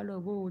w'obuwala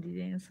oba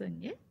owulira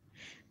ensonyi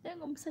naye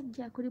nga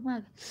omusajja akulimu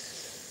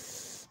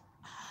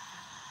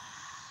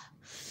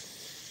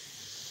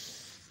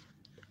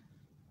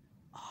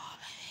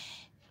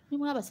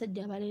mulimu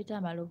abasajja abaleeta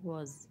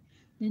amaloboozi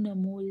nino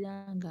omuwulira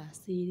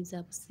ng'asiiriza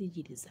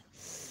busiiriza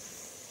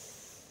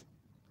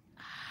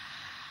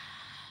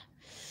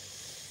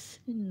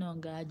nno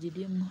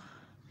ng'agirimu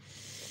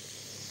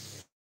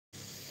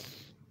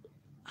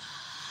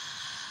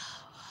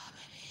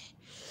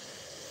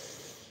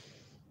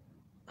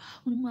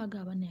mulimu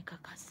agamba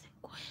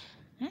nekakasekwe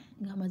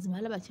ng'amazima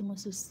alaba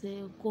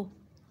kimususseeko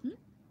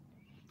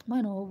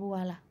mwana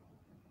w'obuwala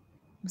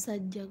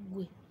musajja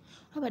gwe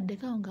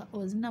wabaddekawo nga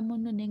ozina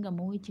munno naye nga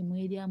mu wiiki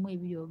mweryamu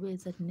ebiri oba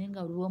esatu naye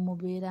nga luwa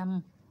mubeeramu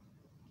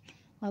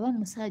waba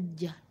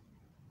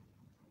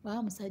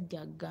musajja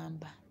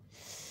agamba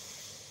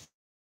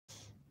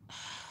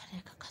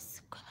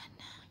nekakasekwe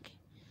bannange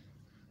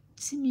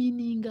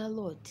kimiininga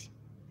lot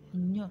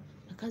nnyo.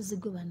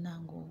 Akazigo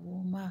bannange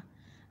obuuma,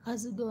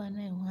 akazigo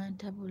bannange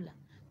wantabula,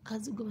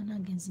 akazigo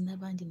bannange nzina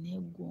bangi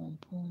naye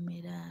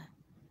gw'ompoomera.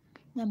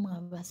 Nammwe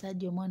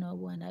abasajja omwana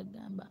w'obwana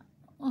agamba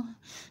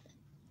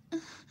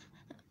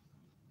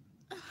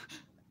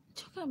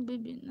kyokka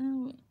bebi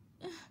naawe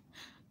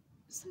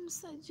si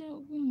musajja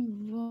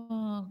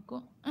ogwinvaako,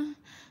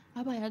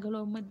 aba ayagala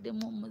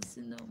omweddemu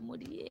omuzina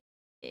omulye.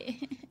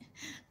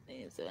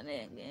 Nenze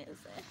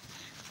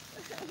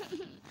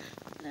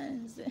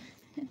nanze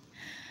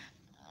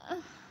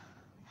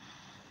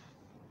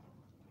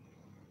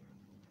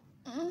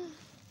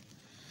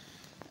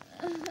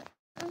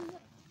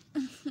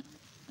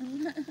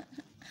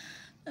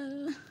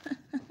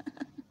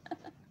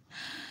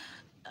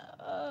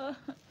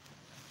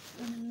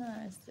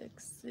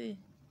sexy.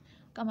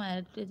 Kama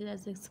yatuleetera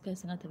sexy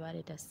guys nga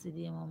tebaleeta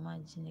siriimu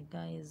imagine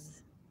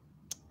guys.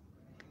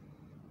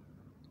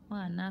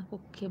 Mwana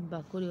akukka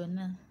ebbakuli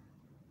yonna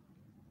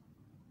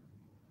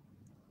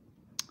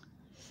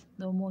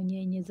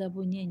n'omunyenyeza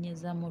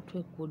bunyenyeza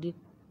mutwe kuli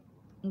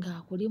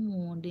ng'akuli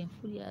munda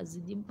enfulya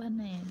azigimpa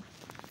naye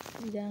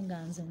era nga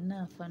nze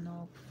naafa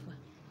n'okufa.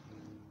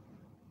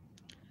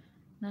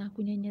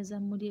 N'akunyenyeza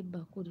muli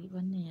ebbakuli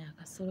banne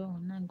akasolo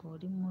wonna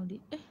ng'oli muli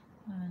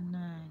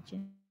anaki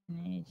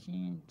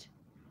n'ekintu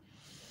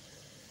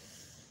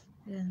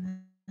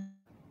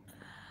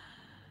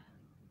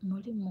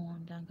muli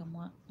munda nga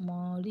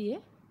mwoli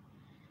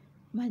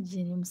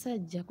magini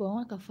musajja kubamu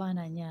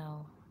akafaananyi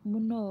awo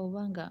muno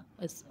oba nga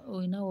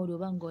olina woli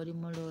oba ng'oli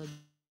muloogi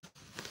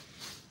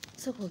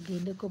sooka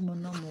ogendeko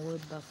muno muwe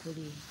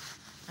ebbakuli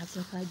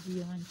asooka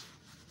agiyonje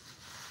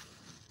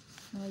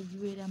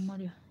n'ogibeera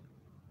mulyo.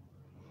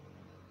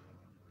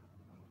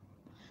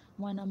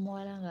 Mwana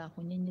muwala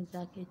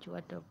ng'akunyenyezaako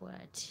ekiwato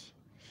bw'ati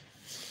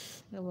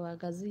nga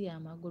bw'agaziya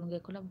amagulu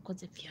ng'ekola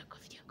bukozi fyoko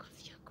fyoko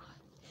fyoko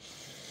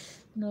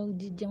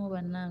n'ogijjamu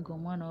bannange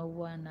omwana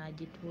w'obwana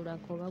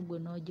agituulako oba gwe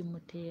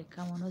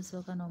n'ogimuteekamu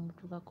n'osooka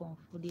n'omutuukako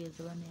nfuli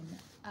ezo banena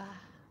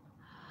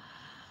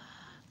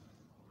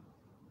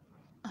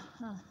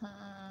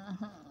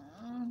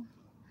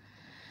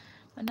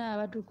bana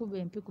abatukuba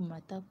empi ku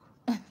matako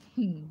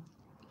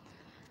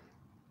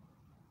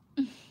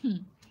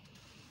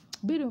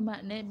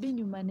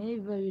binyuma naye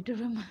biba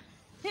bituluma.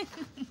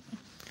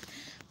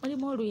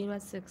 Mulimu oluyi lwa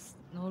sex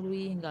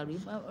n'oluyi nga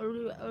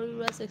oluyi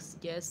lwa sex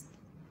just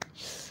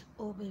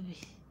baby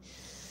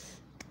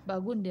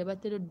bagunde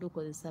batera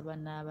oddukozesa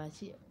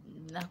banaabaki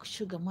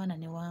nakushuga mwana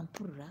ne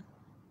wampurra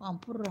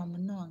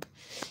munonga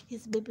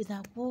yes baby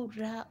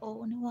nakuwulira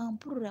ne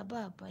wampurra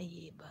baaba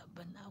ye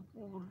baaba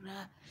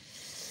nakuwulira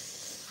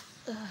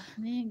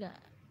naye nga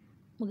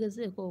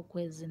mugezeeko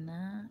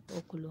okwezina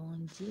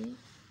okulungi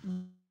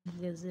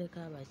mugezeeko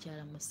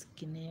abakyala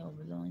musikine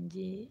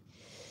obulungi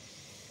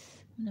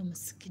ne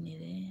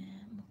musikinire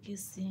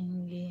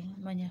mukisinge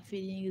manya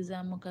feeling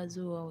za mukazi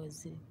wawe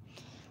ziri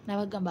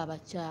n'abagamba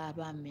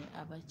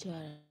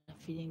abakyala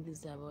feeling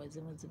zaabwe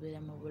zimu zibeera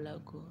mu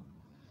bulago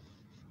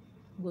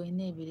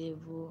ng'olina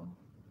ebirevu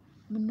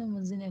muno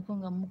muzineko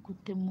nga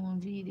mukutte mu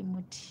nviiri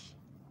muti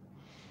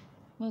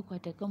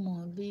mwekwateko mu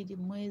nviiri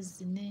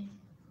mwezine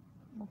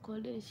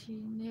mukole ki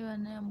naye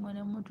banammwe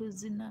ne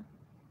mutuzina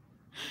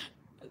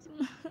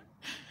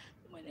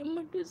mwene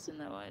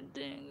mutuzina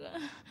wadde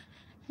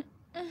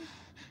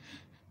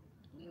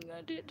nga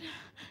teta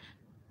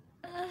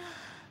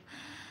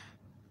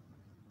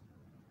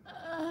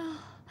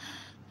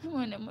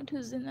mwene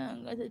mutuzina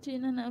nga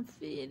tekirina na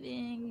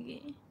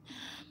feeling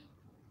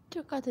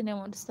kyokka ate ne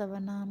mutusaba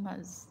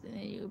n'amazzi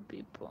ne you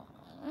people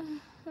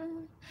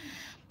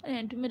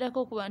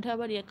ntumirako ku bantu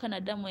abali e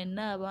Canada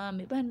mwenna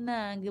abaami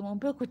bannange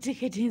mumpe ku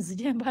tiketi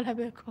nzije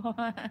mbalabeko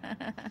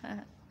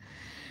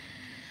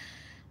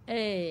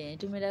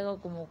ntumirako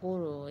ku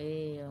mukulu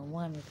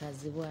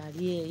omwamikazi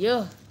bw'ali eyo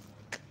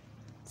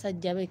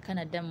sajja be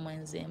Canada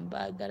mwenze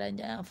mbaagala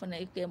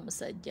nyanfuneko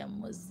musajja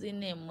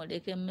muzine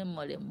muleke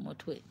memole mu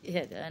mutwe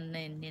yagana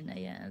ennina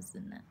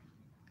yanzina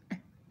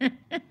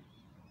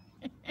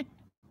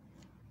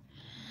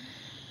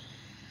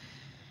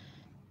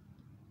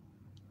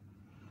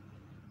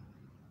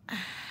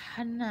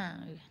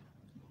nange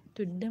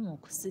tudde mu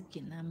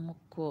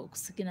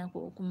kusikina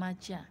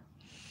Kwokumakya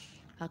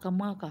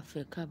akamwa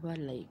kaffe kaba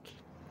like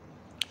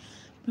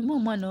nimu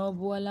omwana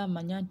w'obuwala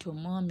amanya nti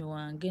omwami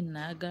wange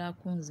naagala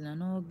kunzina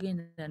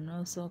n'ogenda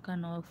n'osooka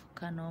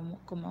n'ofuka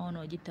n'okomawo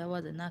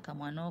n'ogitawaza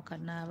n'akamwa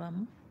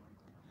n'okanaabamu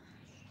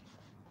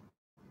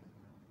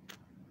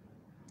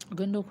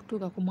ogenda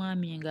okutuuka ku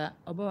mwami nga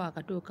oba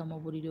wakatuuka mu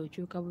buliri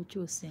okyuka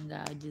bukyusi nga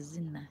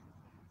agizina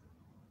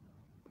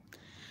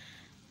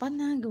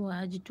bannange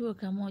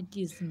wagituukamu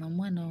ogizina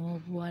omwana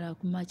w'obuwala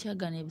ku makya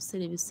gano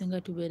ebiseera ebisinga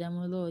tubeera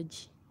mu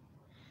loogi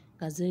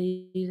nga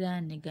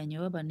zeeriraniganye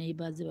oba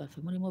baneighbours baffe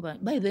mulimu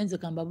bayitha nze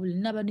kambabuli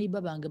nina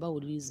baneighba bange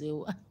bawuliriza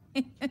ewa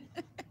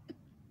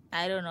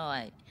I don't know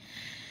why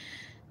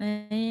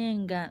naye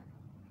nga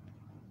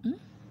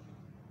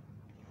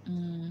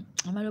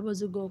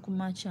amaloboozi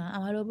g'okumakya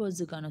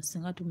amaloboozi gano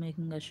singa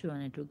tumakinga sure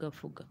ne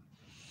tugafuga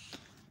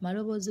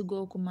maloboozi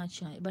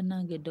g'okumakya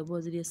bannange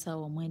eddoboozi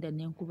ly'essaawa 9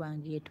 n'enkuba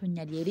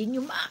ng'etonnya lyeri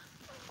nyuma.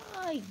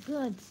 My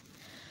God,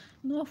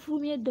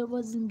 n'ofulumya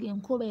eddoboozi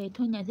ng'enkuba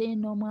etonnya teri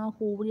n'omu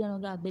akuwulira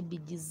noga bebi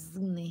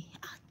gizine.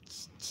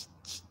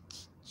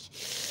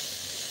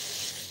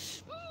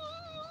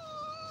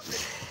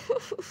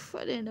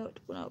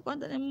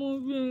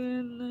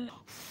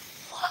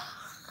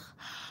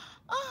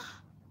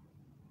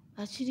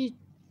 Akiri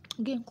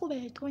ng'enkuba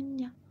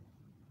etonnya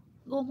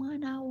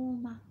ng'omwana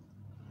awuuma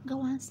nga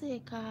wansi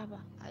ekaaba.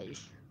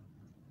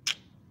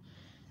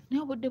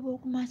 Naye obudde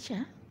bw'okumakya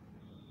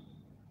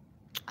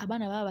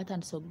abaana baba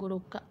batandise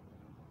okugoloka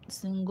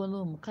single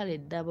room, kale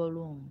double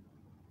room,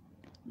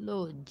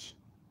 lodge,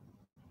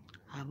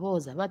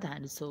 abooza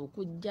batandise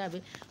okujja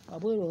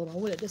wabweru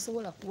obawule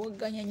tosobola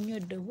kuwoganya nnyo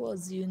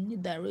eddoboozi. You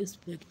need the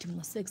respect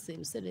mu sex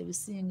ebiseera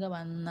ebisinga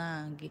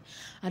bannange.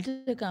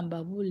 Ate ka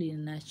mbabuulire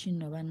na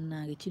kino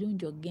bannange,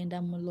 kirungi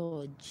okgenda mu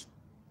lodge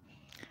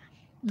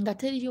nga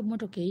teriyo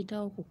mmotoka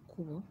eyitawo ku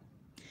kkubo,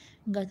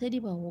 nga teri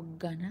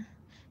bawoggana,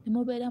 ne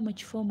mubeera mu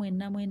kifo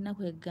mwenna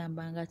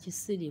kwegamba nga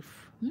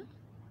kisirifu,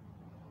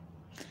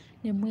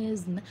 ne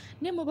mwezina,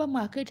 ne muba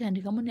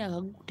mwaketandikamu ne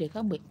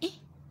akagukuteeka mbwe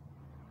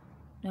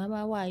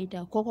n'abaawo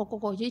ayita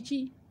kokokoko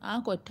kiki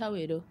anko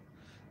ttawero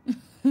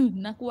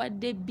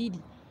nakuwadde 2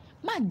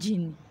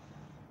 magini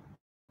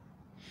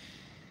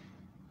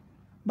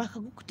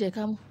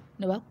bakagukuteekamu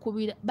ne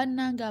bakukubira.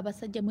 Bannange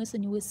abasajja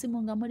mwesonyiwe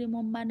essimu nga muli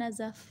mu mmana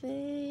zaffe,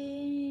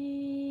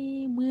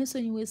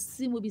 mwesonyiwe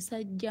essimu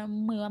bisajja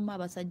mmwe wamma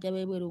abasajja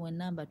b'ebweru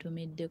wenna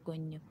mbatumiddeko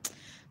nnyo.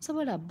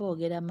 Sobola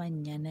boogera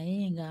mannya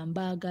naye nga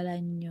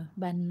mbaagala nnyo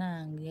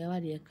bannange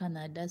abali e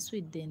Canada,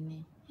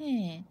 Sweden.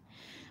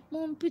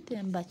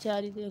 Mumpite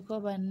mbakyalireko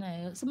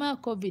bannaye. Simala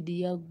covid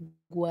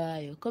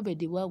yaggwayo,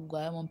 covid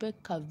bwaggwayo mumpe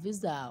ka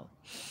visa awo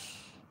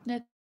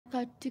ne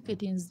ka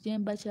tiketi nzije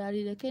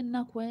mbakyalireko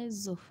ennaku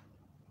ezo.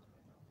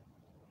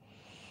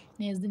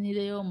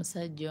 Nezinireyo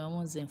omusajja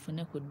omu nze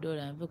nfune ku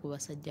 $, nve ku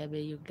basajja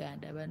b'e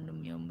Uganda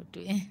bannumya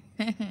omutwe.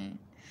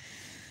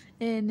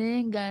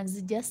 Naye nga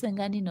nzija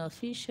senga nina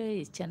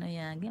official channel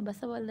yange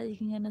mbasaba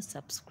liking no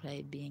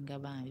subscribing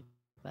bambi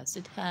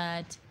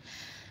sweetheart.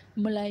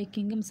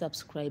 Muliking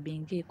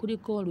musubscribing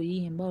kuliko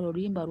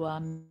oluyimba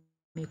lwa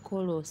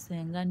mikolo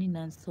senga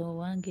nina nso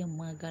wange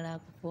mwagala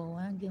kufa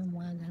wange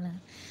mwagala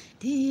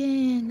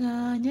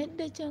tiyenga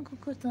nyedde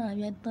kyankukuta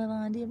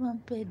byattala ndi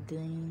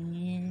bampedde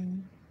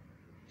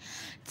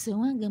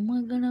tiwange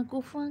mwagala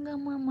kufanga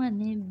mama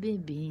ne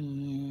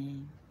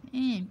bebi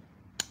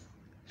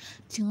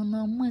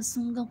tiona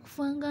mwesunga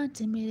kufanga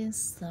ntemere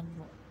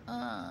ssabo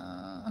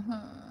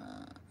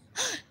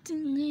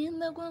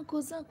tingenda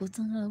kwakoza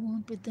kutanga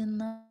bumpite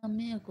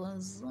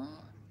namyekozo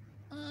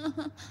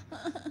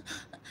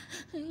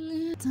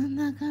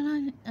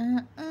tandakala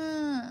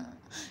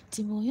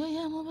tiboyo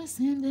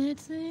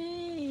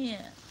yamubesendete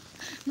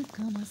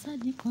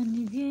kamasadi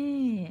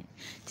konige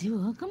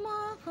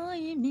tibokamako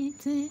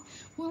yimite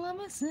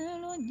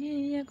mwabeselo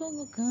je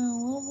yakogoka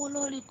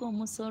obuloliko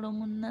musolo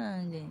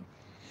munange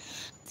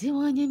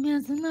tiwanye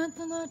myezi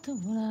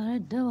natonatobula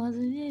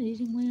eddawazi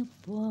lyeririmu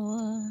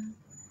epowa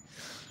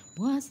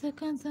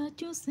bwaseka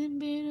nzakyusa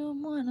embeera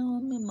omwana wa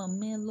mema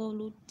melo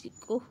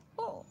olutiko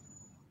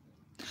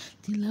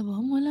tilaba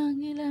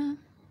omulangira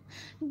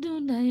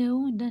dunda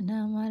yewunda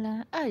n'amala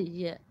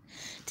aya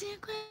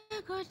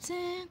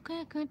tikwekote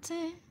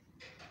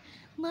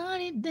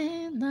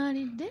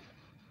nalidde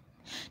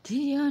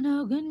tiyana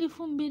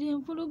ogendifumbira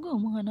envuluga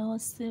omwana wa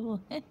ssebo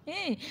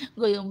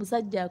ngoyo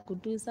omusajja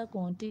akutuusa ku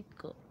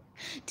ntikko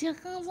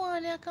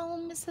tiakanvaani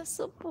akawumisa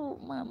supu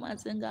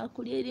mamaze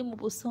ngaakulya eri mu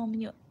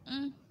busomyo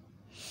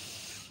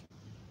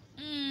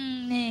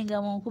nenga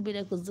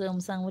munkubire ku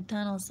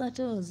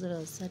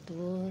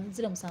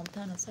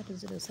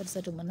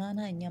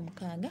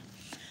 0753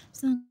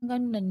 sanga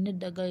nina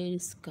eddagala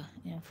erisika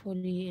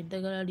enfuli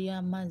eddagala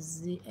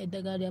ly'amazzi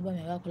eddagala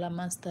ly'abaami abakola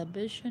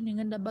masturbation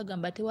ngenda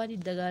bagamba tewali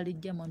ddagala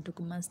lijja muntu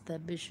ku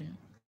masturbation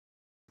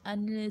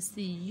unless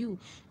you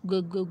gwe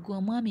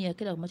omwami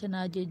yakera ku makya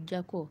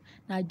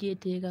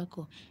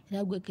n'agyeteekako era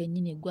gwe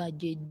kennyini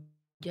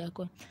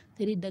gwagyegjako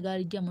teri ddagala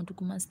lijja muntu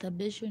ku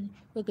masturbation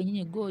gwe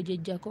kennyini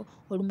gw'ogyejjako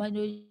olumala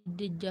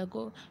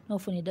ogyejjako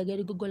n'ofuna eddagala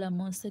erigogola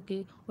mu nseke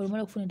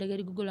olumala okufuna eddagala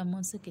erigogola mu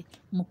nseke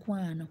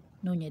mukwano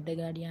noonya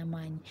eddagala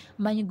ly'amaanyi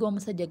amaanyi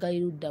g'omusajja gali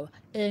luddawa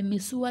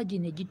emisuwa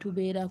gino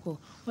egitubeerako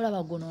olaba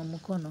guno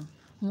omukono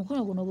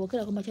guno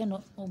bw'okerako makya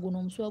guno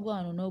omusuwa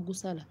gwano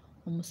n'ogusala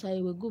omusaayi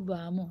bwe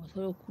guvaamu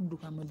osobola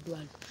okudduka mu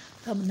ddwaliro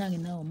kamunange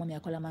naawe omwami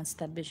akola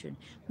masturbation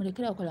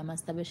mulekera okukola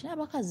masturbation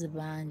abakazi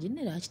bangi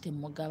nera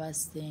kitemugaba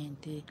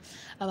ssente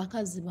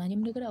abakazi bangi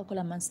mulekera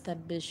okukola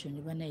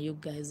masturbation bana you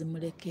guys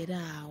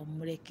mulekeraawo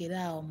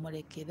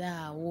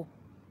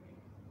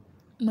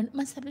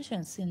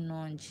masturbation si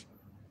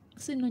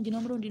nnungi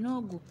n'omulundi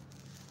n'ogu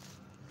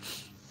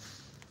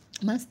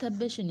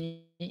masturbation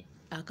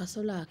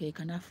akasolo ako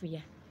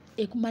ekanafuya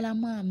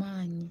ekumalamu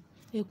amaanyi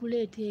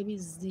ekuleeta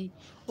ebizzi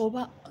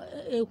oba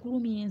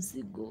ekulumya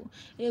ensigo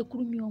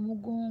ekulumya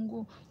omugongo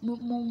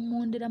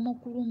mundera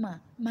mukuluma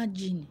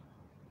magini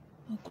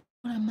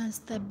okukola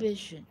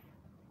masturbation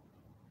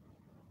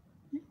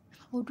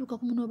otuuka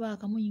ku muno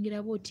baaka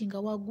muyingira bwoti nga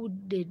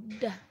wagudde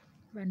dda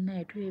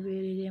bannaye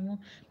twebereremu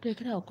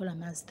tulekerawo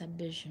okukola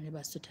masturbation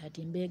basutaati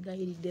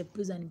mbeegayiridde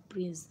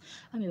please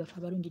ame bafe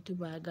abalungi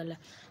tubaagala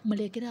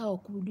mulekerawo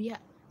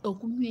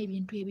okunywa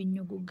ebintu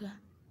ebinyogoga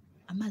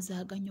amazzi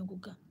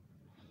aganyogoga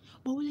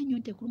bw'obula ennyo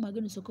ntekuluma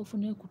agenda osooka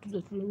ofuneyo ku tuzo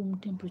tululumu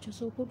temperature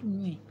osooka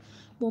otunywe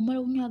bw'omala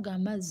okunywa ago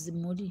amazzi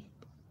muli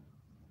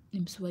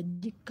emisuwa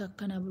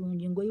gikkakkana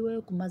bulungi ng'oyiwayo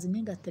ku mazzi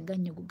naye nga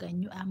teganyogoga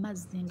nnyo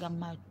amazzi nga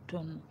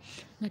matono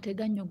nga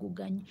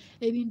teganyogoga nnyo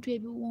ebintu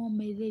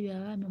ebiwoomerera ebyo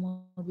abaami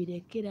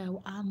mubirekeraawo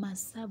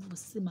amasavu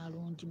si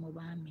malungi mu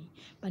baami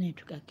bane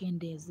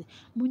tugakendeeze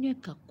munywe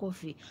ka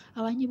kofi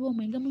abanyi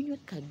b'omwenge munywe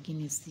ka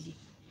ginisi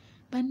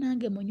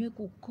bannange munywe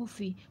ku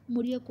kofi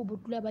mulye ku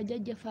butula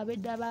bajjajjaffe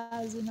ab'edda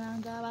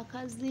baazinanga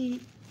abakazi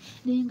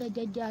naye nga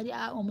jjajja ali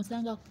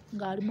omusanga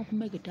ng'ali mu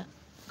kumeketa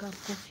ka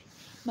kofi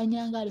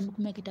manyanga ali mu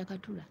kumeketa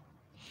katula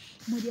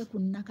mulye ku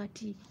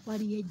nakati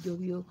waliyo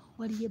ejjobyo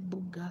waliyo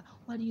ebbuga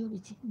waliyo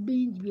biki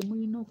bingi bye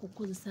mulina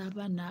okukozesa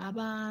abaana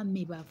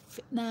abaami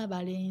baffe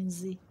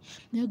n'abalenzi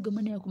naye gwe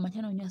munaye ku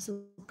makya n'onywa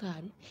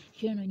sukaali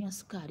kiro n'onywa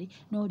sukaali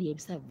n'olya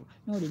ebisavu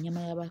n'olya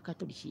ennyama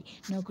y'abakatoliki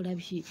n'okola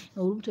biki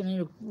olubuto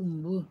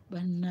n'olukumbu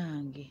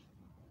bannange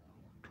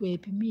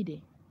twepimire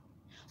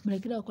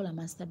mulekerawo okukola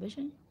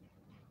masturbation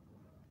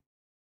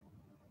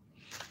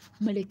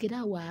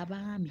mulekerawo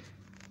abaami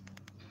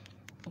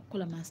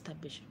okukola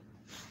masturbation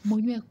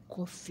munywe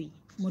kofi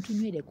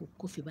mutunywere ku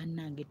kofi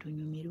bannange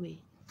tunyumirwe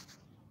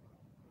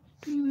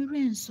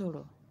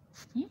ensolo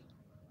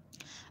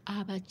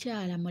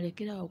abakyala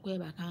mulekerawo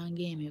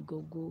okwebakanga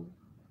emigogo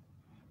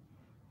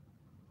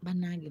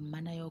bannange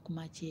mmana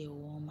y'okumakya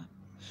ewooma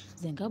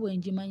nze nga bwe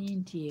ngimanyi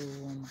nti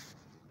ewooma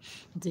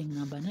nze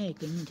ŋŋamba naye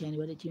kenyini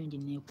tyandibadde kirungi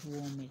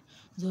neekuwoomera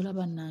nze olaba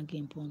bannange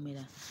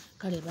empoomera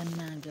kale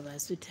bannange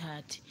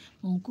basutaati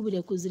munkubire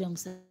ku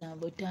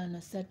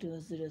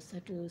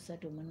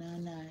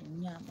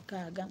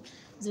 0753033846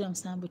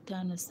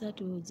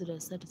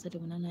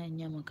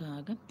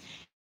 0753033846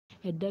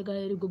 eddagala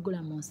erigogola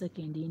mu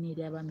nsekendi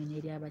eri abaami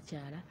n'eri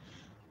abakyala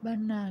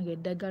bannange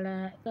eddagala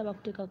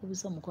bakuteeka ku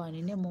bisa omukwano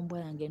nine mu mbwa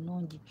yange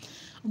ennungi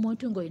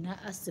omuntu ng'olina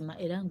asima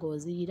era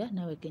ng'oziira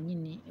nawe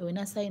kenyini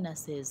olina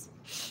sinuses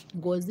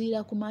ng'oziira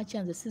ku makya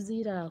nze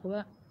siziira kuba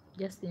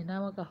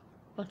jasinaamaka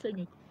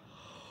kasenyuka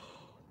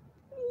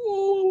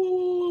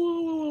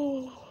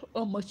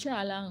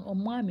omukyala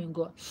omwami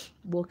ngo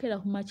bw'okera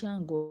ku makya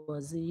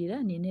ng'oziira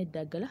nina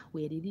eddagala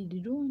weeriri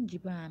lirungi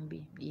bambi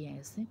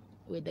yes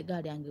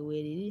eddagala lyange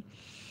weeriri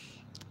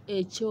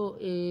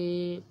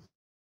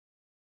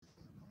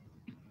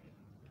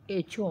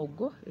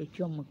ekyogo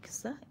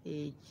eky'omukisa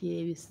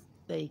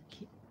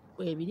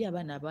ebiri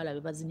abaana abawala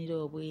be bazinira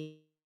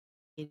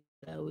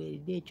obwera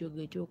weeriri ekyogo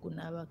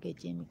ekyokunaabako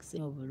eky'emikisa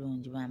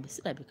obulungi bambi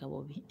sirabika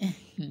bubi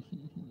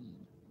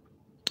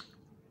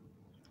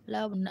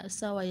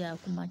ssaawa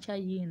yakumakya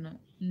yiino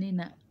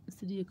nina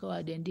siriiko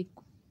wadde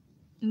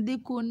ndi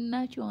ku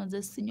nakyo nze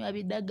sinywa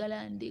biddagala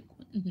ndiku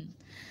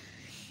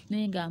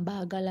naye nga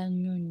mbaagala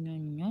nnyo nnyo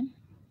nnyo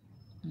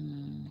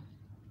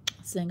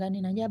senga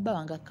nina njaba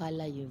wanga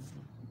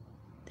kalayivu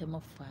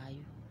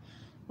temufaayo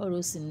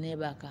oluusi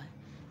neebaka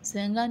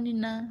senga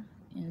nina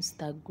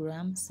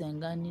Instagram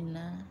senga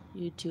nina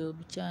YouTube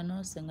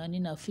channel senga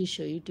nina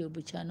official YouTube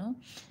channel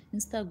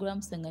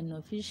Instagram senga nina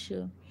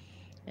official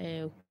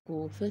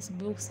ku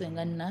Facebook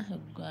senga nina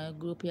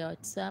group ya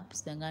WhatsApp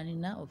senga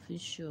nina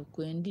official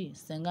kwendi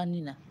senga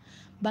nina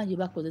bangi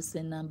bakozesa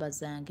enamba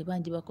zange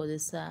bangi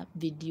bakozesa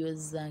videos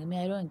zange me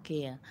I don't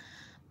care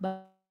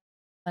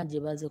bangi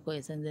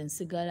bazikozesa nze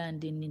nsigala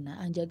ndi nina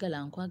anjagala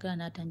nkwagala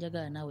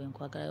n'atanjagala nawe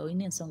nkwagala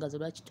olina ensonga zo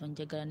lwaki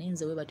tonjagala naye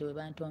nze webate we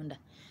bantonda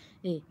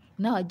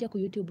nawe ajja ku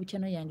YouTube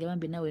channel yange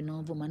bambi nawe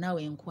n'onvuma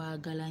nawe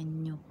nkwagala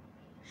nnyo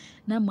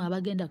nammwe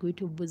abagenda ku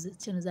YouTube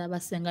channel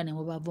z'abasenga ne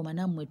mubavuma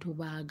nammwe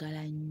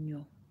tubaagala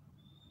nnyo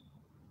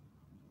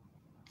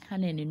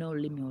hane nina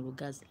olulimi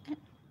olugazi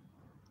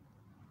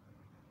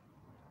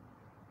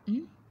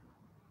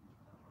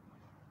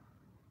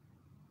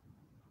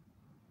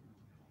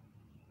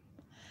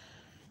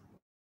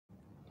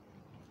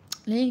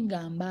naye nga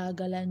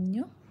mbaagala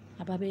nnyo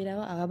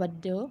ababeerawo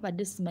ababaddewo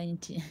badde simanyi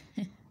nti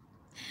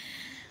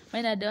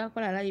maynadde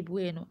wakola live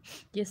eno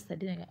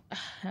yesterday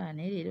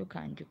naye leero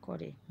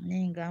kanjukole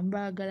naye nga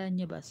mbaagala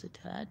nnyo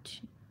basutaati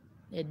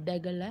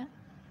eddagala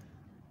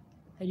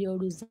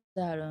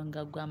ery'oluzaalo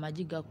nga gwe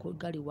amagi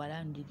gali wala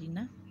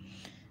ndirina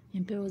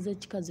empewo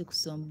z'ekikazi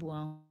kusombuwa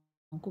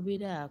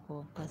nkubiraako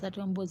kasatu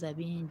mbooza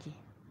bingi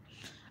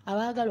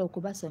abaagala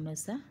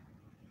okubasomesa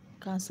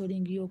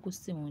kansolingi y'oku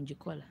ssimu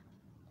ngikola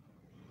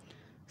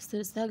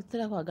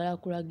sitera kwagala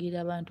kulagirira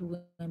abantu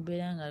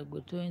wembeera nga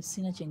gwe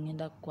sina kye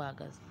ngenda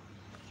kukwagaza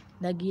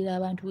ndagirira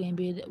abantu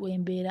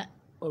wembeera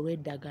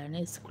olw'eddagala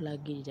naye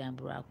sikulagirira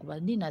mbu lwakuba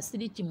nina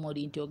siri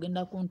kimuli nti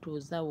ogenda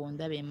kuntuuza wo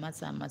ndaba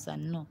emasamasa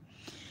no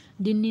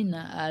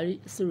Dinina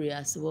ali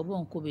serious bw'oba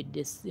onkubidde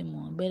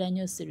essimu mbeera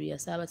nnyo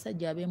serious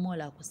abasajja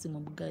abeemoola ku ssimu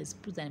guys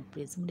please and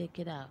please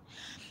mulekeraawo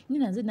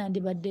nina nze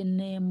nandibadde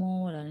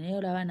neemoola naye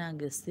olaba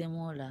nange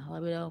seemoola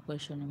wabeerawo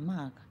question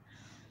mark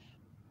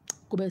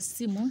kuba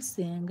essimu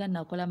senga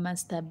nakola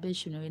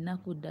masturbation olina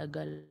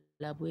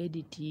kuddagala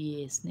bwediti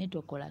yes naye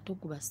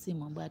tokuba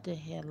ssimu mbw ate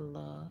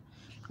hello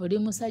oli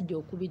musajja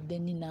okubidde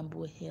nina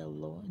mbwe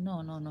hello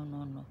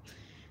no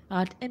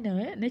at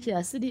anyway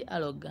nekira siri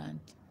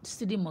arrogant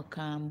siri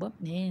mukambwe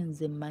naye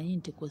nze mmanyi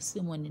nti ku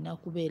ssimu nina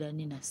kubeera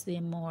nina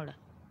seemoola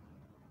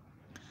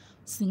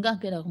singa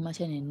nkeera ku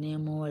makya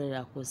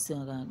neneemoolera ku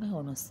ssimu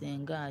ono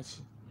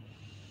sengaki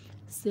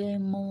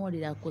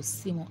seemoolera ku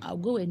ssimu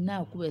gwe wenna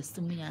akuba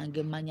essimu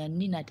yange manya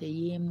nina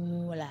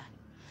teyeemoola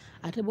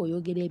ate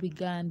bw'oyogera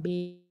ebigambo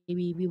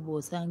ebibi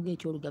bw'osanga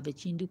ekyolugavu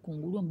ekindi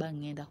kungulu mba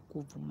ngenda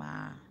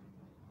kukuvuma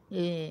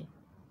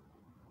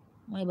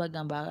mwe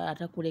bagamba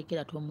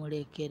atakulekera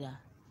tomulekera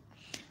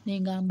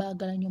nenga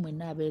mbaagala nnyo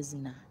mwenna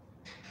abeezina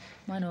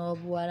mwana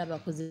w'obuwala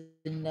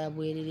bakuzinira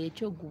bwerere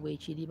ekyogu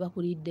bwekiri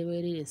bakulidde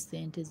bwerere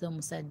ssente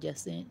z'omusajja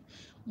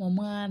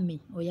omwami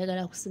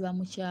oyagala kusiba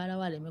mukyala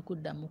we aleme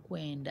kudda mu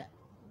kwenda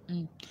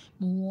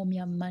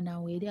muwoomya mmana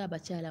we eri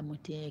abakyala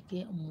muteeke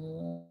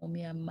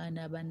muwoomya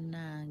mmana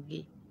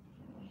bannange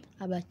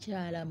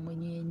abakyala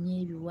munyenye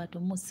ebiwato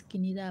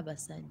musikinira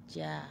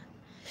abasajja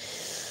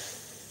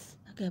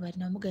agaba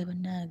namugaye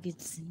bannange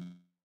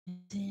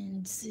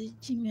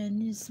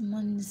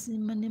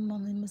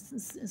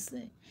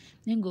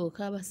naye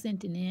ng'okaaba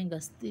ssente naye nga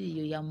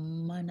sitiriyo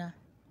yammana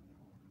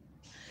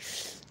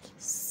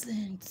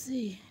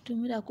sensi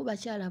tumiraku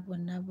bakyala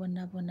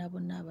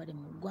bonna abali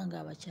mu ggwanga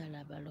abakyala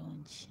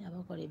abalungi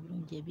abakola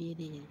ebirungi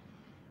ebyereere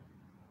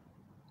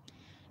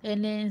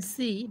eno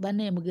ensi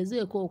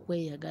banneemugezeeko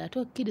okweyagala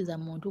tokkiriza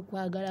muntu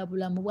kwagala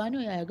bulamu bwani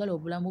oyo ayagala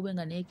obulamu bwe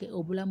nga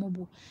obulamu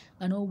bwe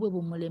nga n'obwe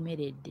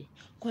bumulemeredde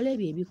kola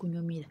ebyo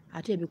ebikunyumira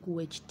ate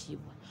ebikuwa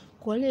ekitiibwa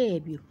kola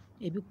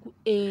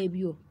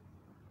ebyo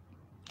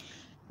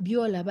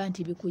byolaba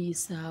nti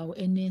bikuyisaawo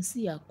eno ensi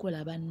yakukola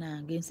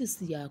bannange ensi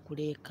si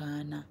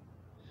yakuleekaana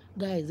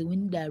guys we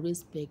need a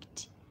respect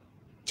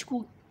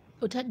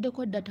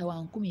otaddeko data wa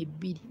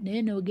 200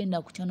 naye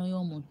neogenda ku kyano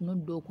y'omuntu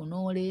nodda okwo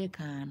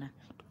n'oleekaana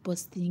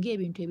tupositinga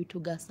ebintu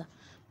ebitugasa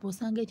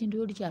bw'osanga ekintu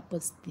oli kya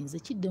positinze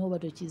kiddemu oba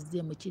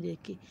tokizzeemu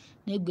kireke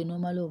naye gwe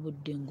n'omala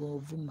obudde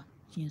ng'ovuma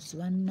kinsu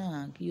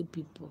bannange you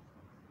people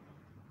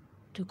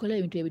tukola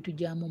ebintu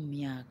ebitujyamu mu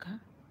myaka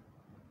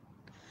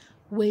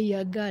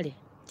weeyagale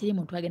teri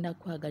muntu agenda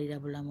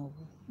kukwagalira bulamu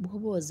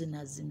bw'oba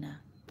ozinazina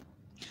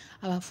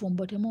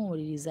abafumbo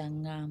temuwuliriza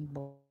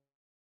ŋŋambo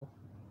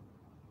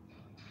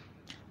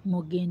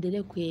mugendere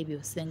ku ebyo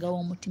senga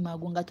w'omutima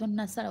gwo nga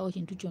tonnasalawo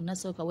kintu kyonna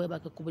sooka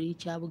weebake ku buli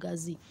kya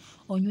bugazi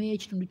onyweyo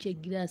ekitundu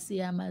ky'eggiraasi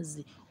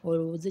y'amazzi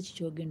olowooze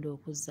kikyogenda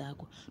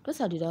okuzzaako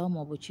tosalirawo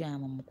mu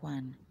bukyamu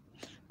mukwana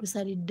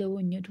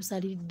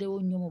tusaliddewo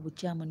nnyo mu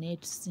bukyamu naye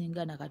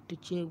tusinga nakati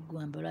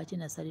tukyegwamba lwaki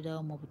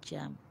nasalirawo mu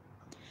bukyamu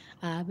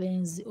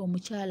abenzi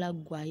omukyala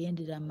gwe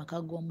ayendera mu maka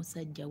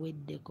g'omusajja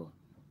weddeko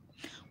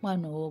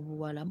mwana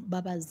ow'obuwala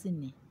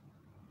babazine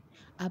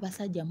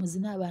abasajja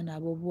muzina abaana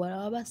ab'obuwala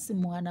waba si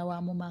mwana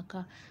wa mu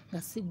maka nga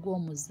si gwe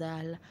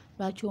omuzaala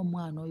lwaki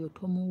omwana oyo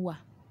tomuwa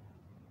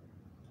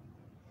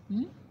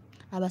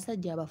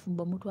abasajja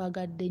abafumbo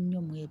mutwagadde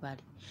nnyo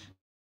mwebale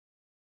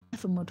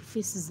ffe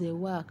mutufiisiza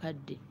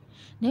ewaakadde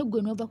naye gwe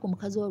n'ova ku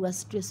mukazi wo olwa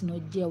stress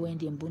n'ojja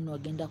wendi embuno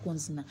ogenda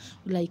kunzina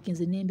like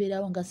nze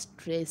nembeerawo nga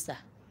stressa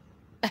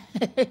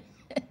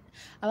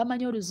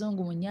abamanyi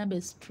oluzungu mu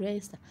nnyambe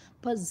stressa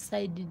pose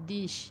side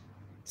dish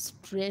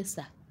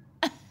stressa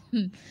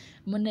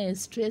munaye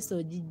stress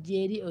ogijja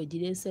eri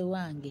ogireese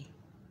wange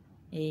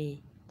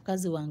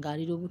mukazi wange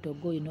ali lubuto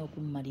gwe olina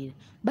okumumalira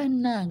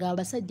bannanga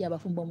abasajja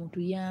abafumbo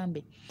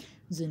mutuyambe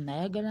nze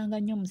nayagalanga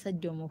nnyo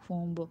omusajja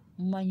omufumbo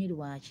mumanyi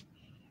lwaki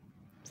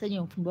musajja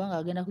omufumbo wange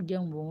agenda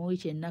kujja mu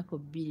bumuwiiki ennaku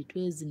 2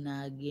 twezina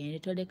agende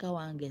toleka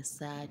wange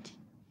essaati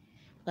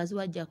mukazi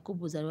wajja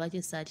kukubuuza lwaki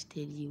essaati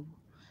teriiwo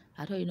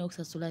ate olina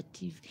okusasula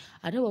tv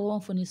ate bw'oba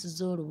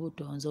onfunisiza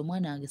olubuto nze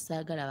omwana wange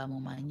saagala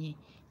bamumanyi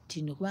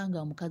tino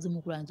kubanga omukazi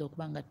mukulu anza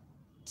okuba nga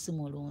si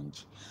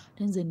mulungi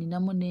ate nze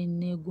ninamu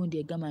neegundi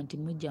egamba nti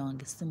mujja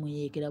wange si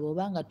muyeekera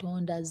bw'obanga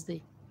tondaze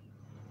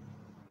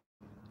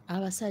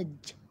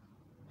abasajja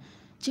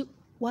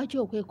waki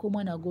okweka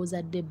omwana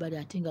gw'ozadde ebbali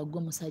ate nga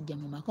gwe musajja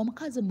mu maka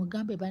omukazi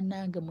mugambe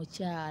bannange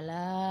mukyala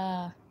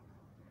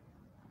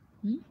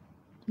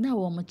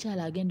naawe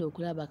omukyala agenda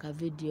okulaba ka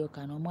vidiyo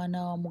kano omwana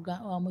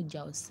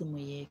wamugjawo si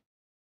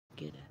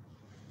muyeekera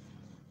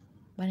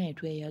bane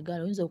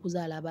tweyagala oyinza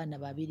okuzaala abaana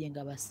 2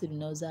 nga basiru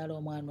n'ozaala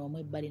omwana omu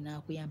ebbali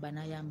n'akuyamba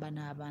n'ayamba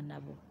n'abaana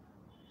bo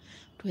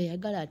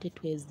tweyagala ate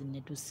twezine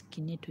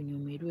tusikine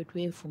tunyumirwe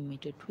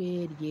twefumite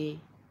twerye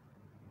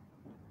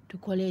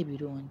tukole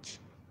ebirungi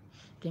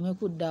tuleme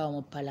kuddaawo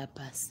mu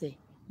palapase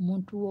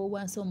omuntu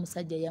w'owansi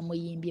omusajja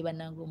yamuyimbye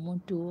bannange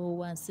omuntu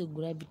w'owansi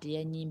gravity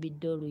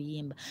yanyimbidde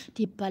oluyimba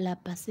ti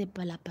palapase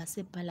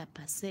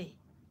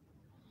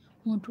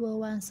omuntu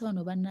w'owansi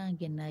ono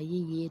bannange naye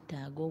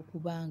yeetaaga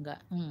okubanga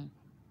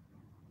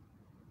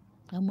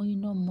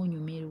amulina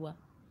omunyumirwa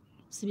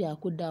si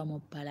byakuddawo mu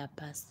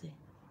palapase.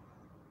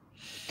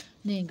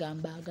 Naye nga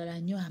mbaagala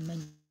nnyo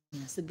amanya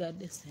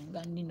nsigadde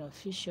Senga Nina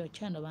official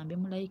channel, bambi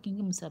mu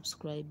liking mu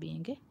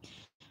subscribing.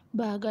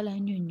 Baagala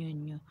nnyo nnyo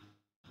nnyo.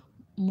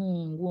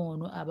 Mungu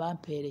ono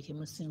abampeere kye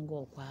musinga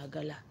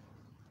okwagala.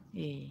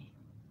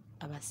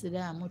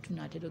 Abasiraamu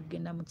tunaatera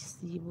okugenda mu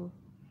kisiibo,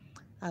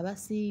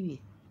 abasiibye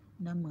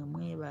nammwe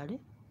mwebale,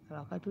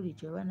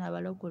 abakatuliki oba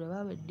n'abalokole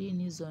baba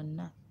eddiini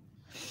zonna,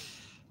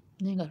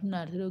 naye nga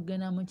tunaatera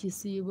okugenda mu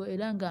kisiibo.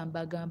 Era nga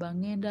mbagamba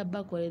ŋŋenda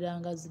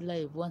bakoleranga zi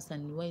live once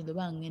and while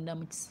oba ŋŋenda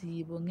mu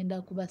kisiibo,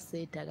 ŋŋenda kuba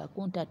seetaaga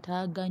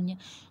kuntataaganya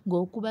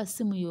ng'okuba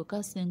ssimu yokka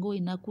singa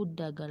olina ku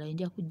ddagala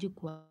nja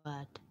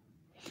kugikwata.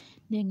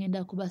 Naye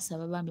ŋŋenda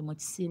kubasaba bambi mu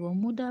kisiibo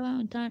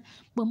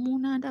bwe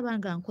munandaba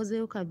nga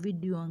nkozeeyo ka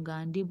vidiyo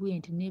nga ndi bwe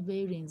nti ne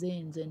beerinze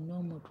nzenna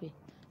omutwe,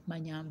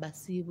 manya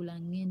mbasiibula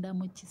ŋŋenda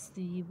mu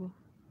kisiibo.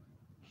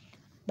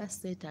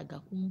 Baseetaaga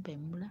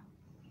kumpemula,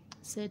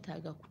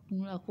 seetaaga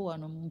kutunulako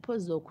wano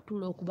mpozi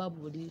okutuula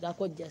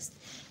okubabuulirako just.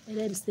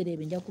 Era ebiseera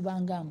ebyo nja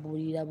kubanga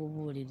mbuulira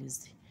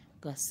bubuulirizi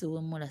nga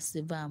siwemula,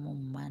 sivaamu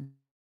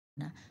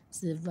mumana,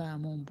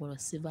 sivaamu mbolo,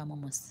 sivaamu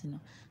musino,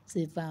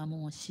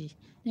 sivaamu ki.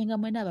 Naye nga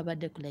mwena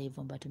ababadde ku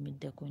live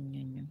mbatumiddeko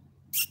nnyo nnyo.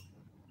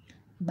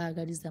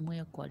 Baagaliza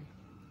mwekole.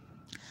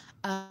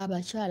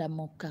 Abakyala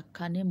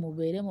mukkakkane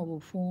mubeere mu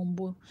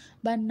bufumbo.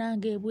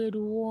 Bannange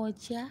ebweru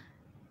wookya,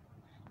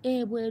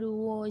 ebweru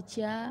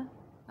wookya.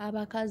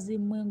 Abakazi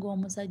mmwe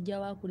ng'omusajja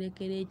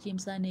waakulekera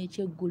ekimusana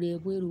ekyeggulo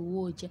ebweru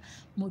wookya,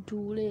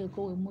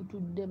 mutuuleeko we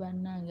mutudde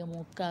bannange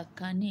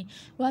mukkakkane.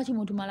 Lwaki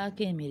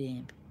mutumalako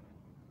emirembe?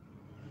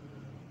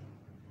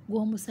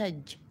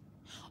 Gw'omusajja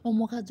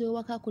omukazi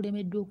wewaka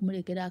akulemeddwa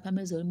okumulekera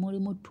akameza oli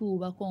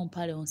mutuubako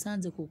mpale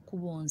onsanze ku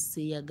kkubo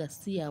nseeyaga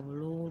si ya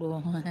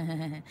buluulo.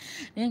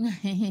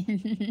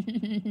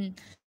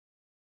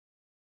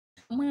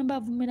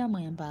 Mwembavumira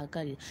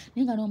mwembaagalira,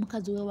 naye nga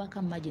n'omukazi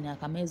wewaka mumagine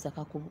akameza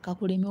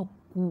kakulemye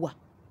okukuwa.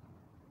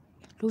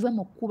 Tuve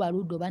mu kkuba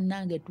luddo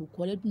bannange,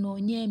 tukole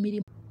tunoonye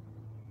emirimu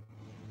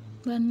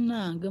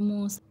bannange.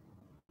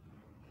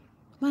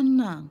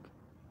 Bannange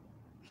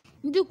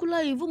ndi ku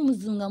live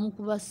muzinga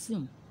mukuba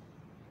ssimu.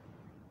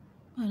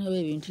 Bano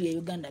ebintu bya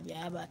Uganda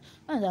byaba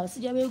banza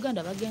abasajja ba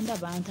Uganda bagenda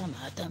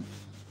bantamaatama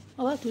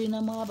oba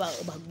tulinamu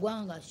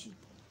baggwanga ki?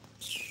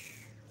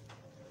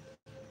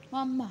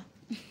 Wamma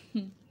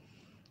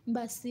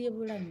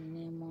mbasiibula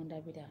ne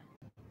mundabira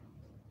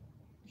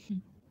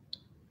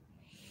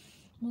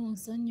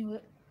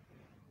munsonyiwe.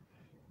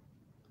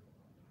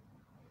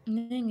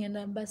 Naye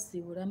ngenda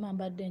mbasiibula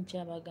mbadde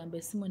nkyabagamba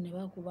essimu ne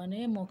bakuba,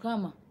 naye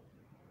Mukama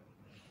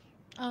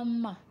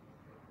amma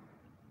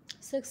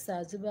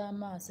sekisaazi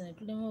b'amaaso ne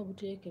tulema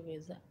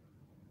obuteekebeza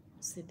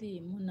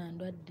siriimu na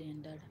ndwadde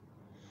endala.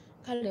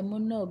 Kale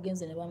munno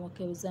ogenze ne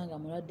bamukebeza nga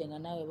mulwadde nga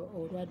naawe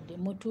olwadde,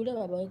 mutuule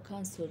babawe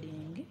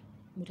kansolingi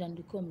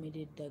mutandike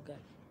omira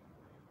eddagala.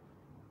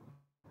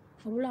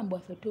 Obulamu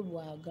bwaffe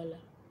tubwagala.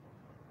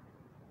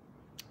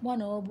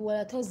 Mwana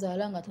w'obuwala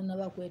tozaala nga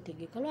tonnaba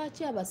kwetegeka.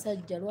 Lwaki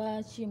abasajja,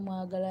 lwaki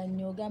mwagala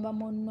nnyo? Ogamba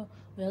munno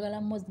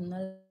oyagala mmozi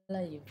na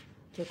live,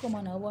 kyokka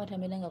omwana w'obuwala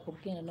tameranga ku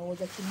bugenda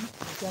n'owooza kimu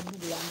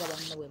ekyabubulanga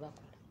banne bwe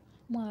bakola.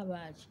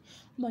 Mwabaaki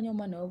omanyi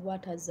omwana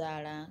w'obuwala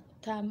tazaala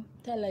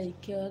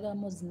talayike oyagala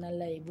mmozi na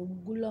live,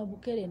 bugula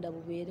bukerenda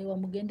bubeerewa,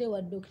 mugende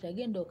ewa dokita,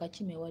 genda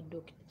okakima ewa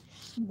dokita,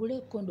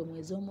 mugule kondomu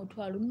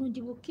ez'omutwalo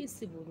nnungi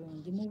bukiisi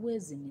bulungi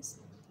mubwezinise.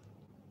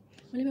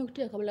 Muleme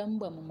kuteeka bulamu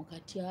bwammwe mu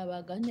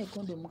katyabaga. Nnyo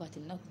kondomu kati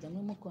ennaku zino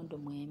mulimu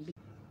kondomu embi.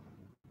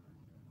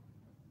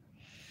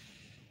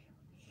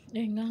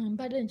 Nga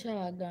mbadde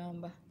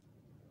nkyabagamba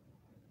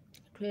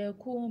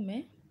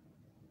twekuume.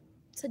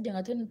 Sajja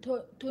nga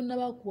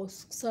tonnaba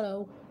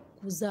kusalawo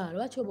kuzaala,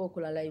 lwaki oba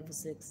okola live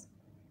sex?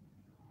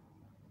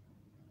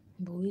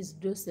 Mbuwizi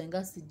dose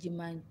nga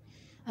sigimanyi.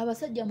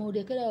 Abasajja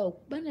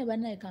mulekerawo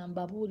bannaye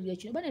kambabuulire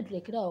kino, banne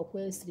tulekerawo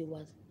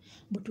okwesiriwaza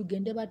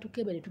tugende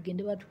batukebere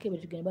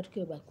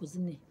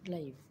bakuzine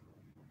live.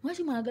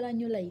 Lwaki mwagala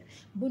nnyo live?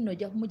 Bunno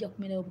mujja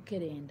kumira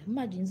obukerenda.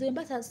 Imagine nze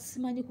mba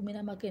simanyi kumira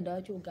amakenda,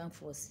 lwaki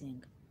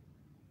oganfoosinga?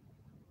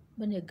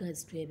 Banne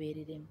gazi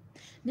twebeereremu.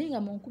 Naye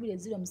nga munkubire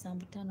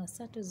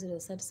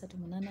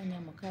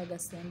 0753033846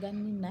 Senga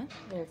Nina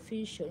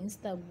official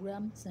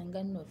Instagram,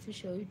 Senga Nina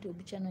official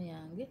YouTube channel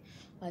yange,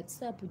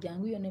 WhatsApp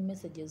jangu yo ne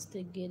messages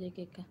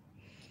zitegeerekeka.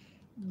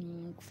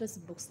 Ku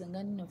Facebook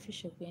Senga Nina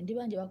official kwendi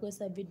bangi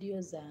bakozesa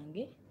video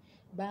zange,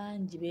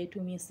 bangi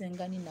beetumye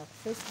Senga Nina ku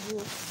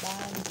Facebook,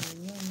 bangi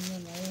nnyo nnyo,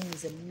 naye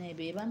nze munnaye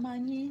be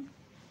bamanyi.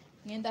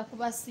 Ngenda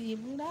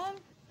kubasiibula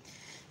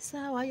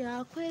saawa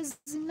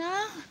yakwezina.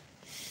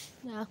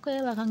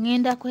 Nakwebaka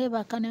ngenda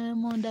kwebaka ne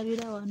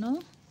mundabira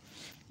wano.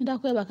 Ngenda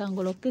kwebaka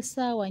ngoloke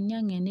essaawa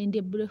 4 ngende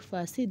ndye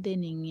breakfast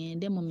then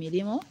ngende mu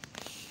mirimo.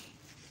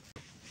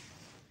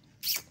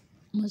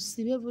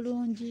 Musibe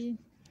bulungi.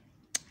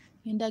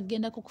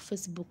 Genda ku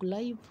Facebook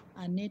live.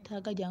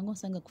 Aneetaaga jangu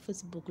nsanga ku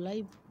Facebook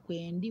live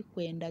kwendi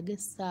kwendaga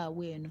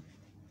essaawa eno.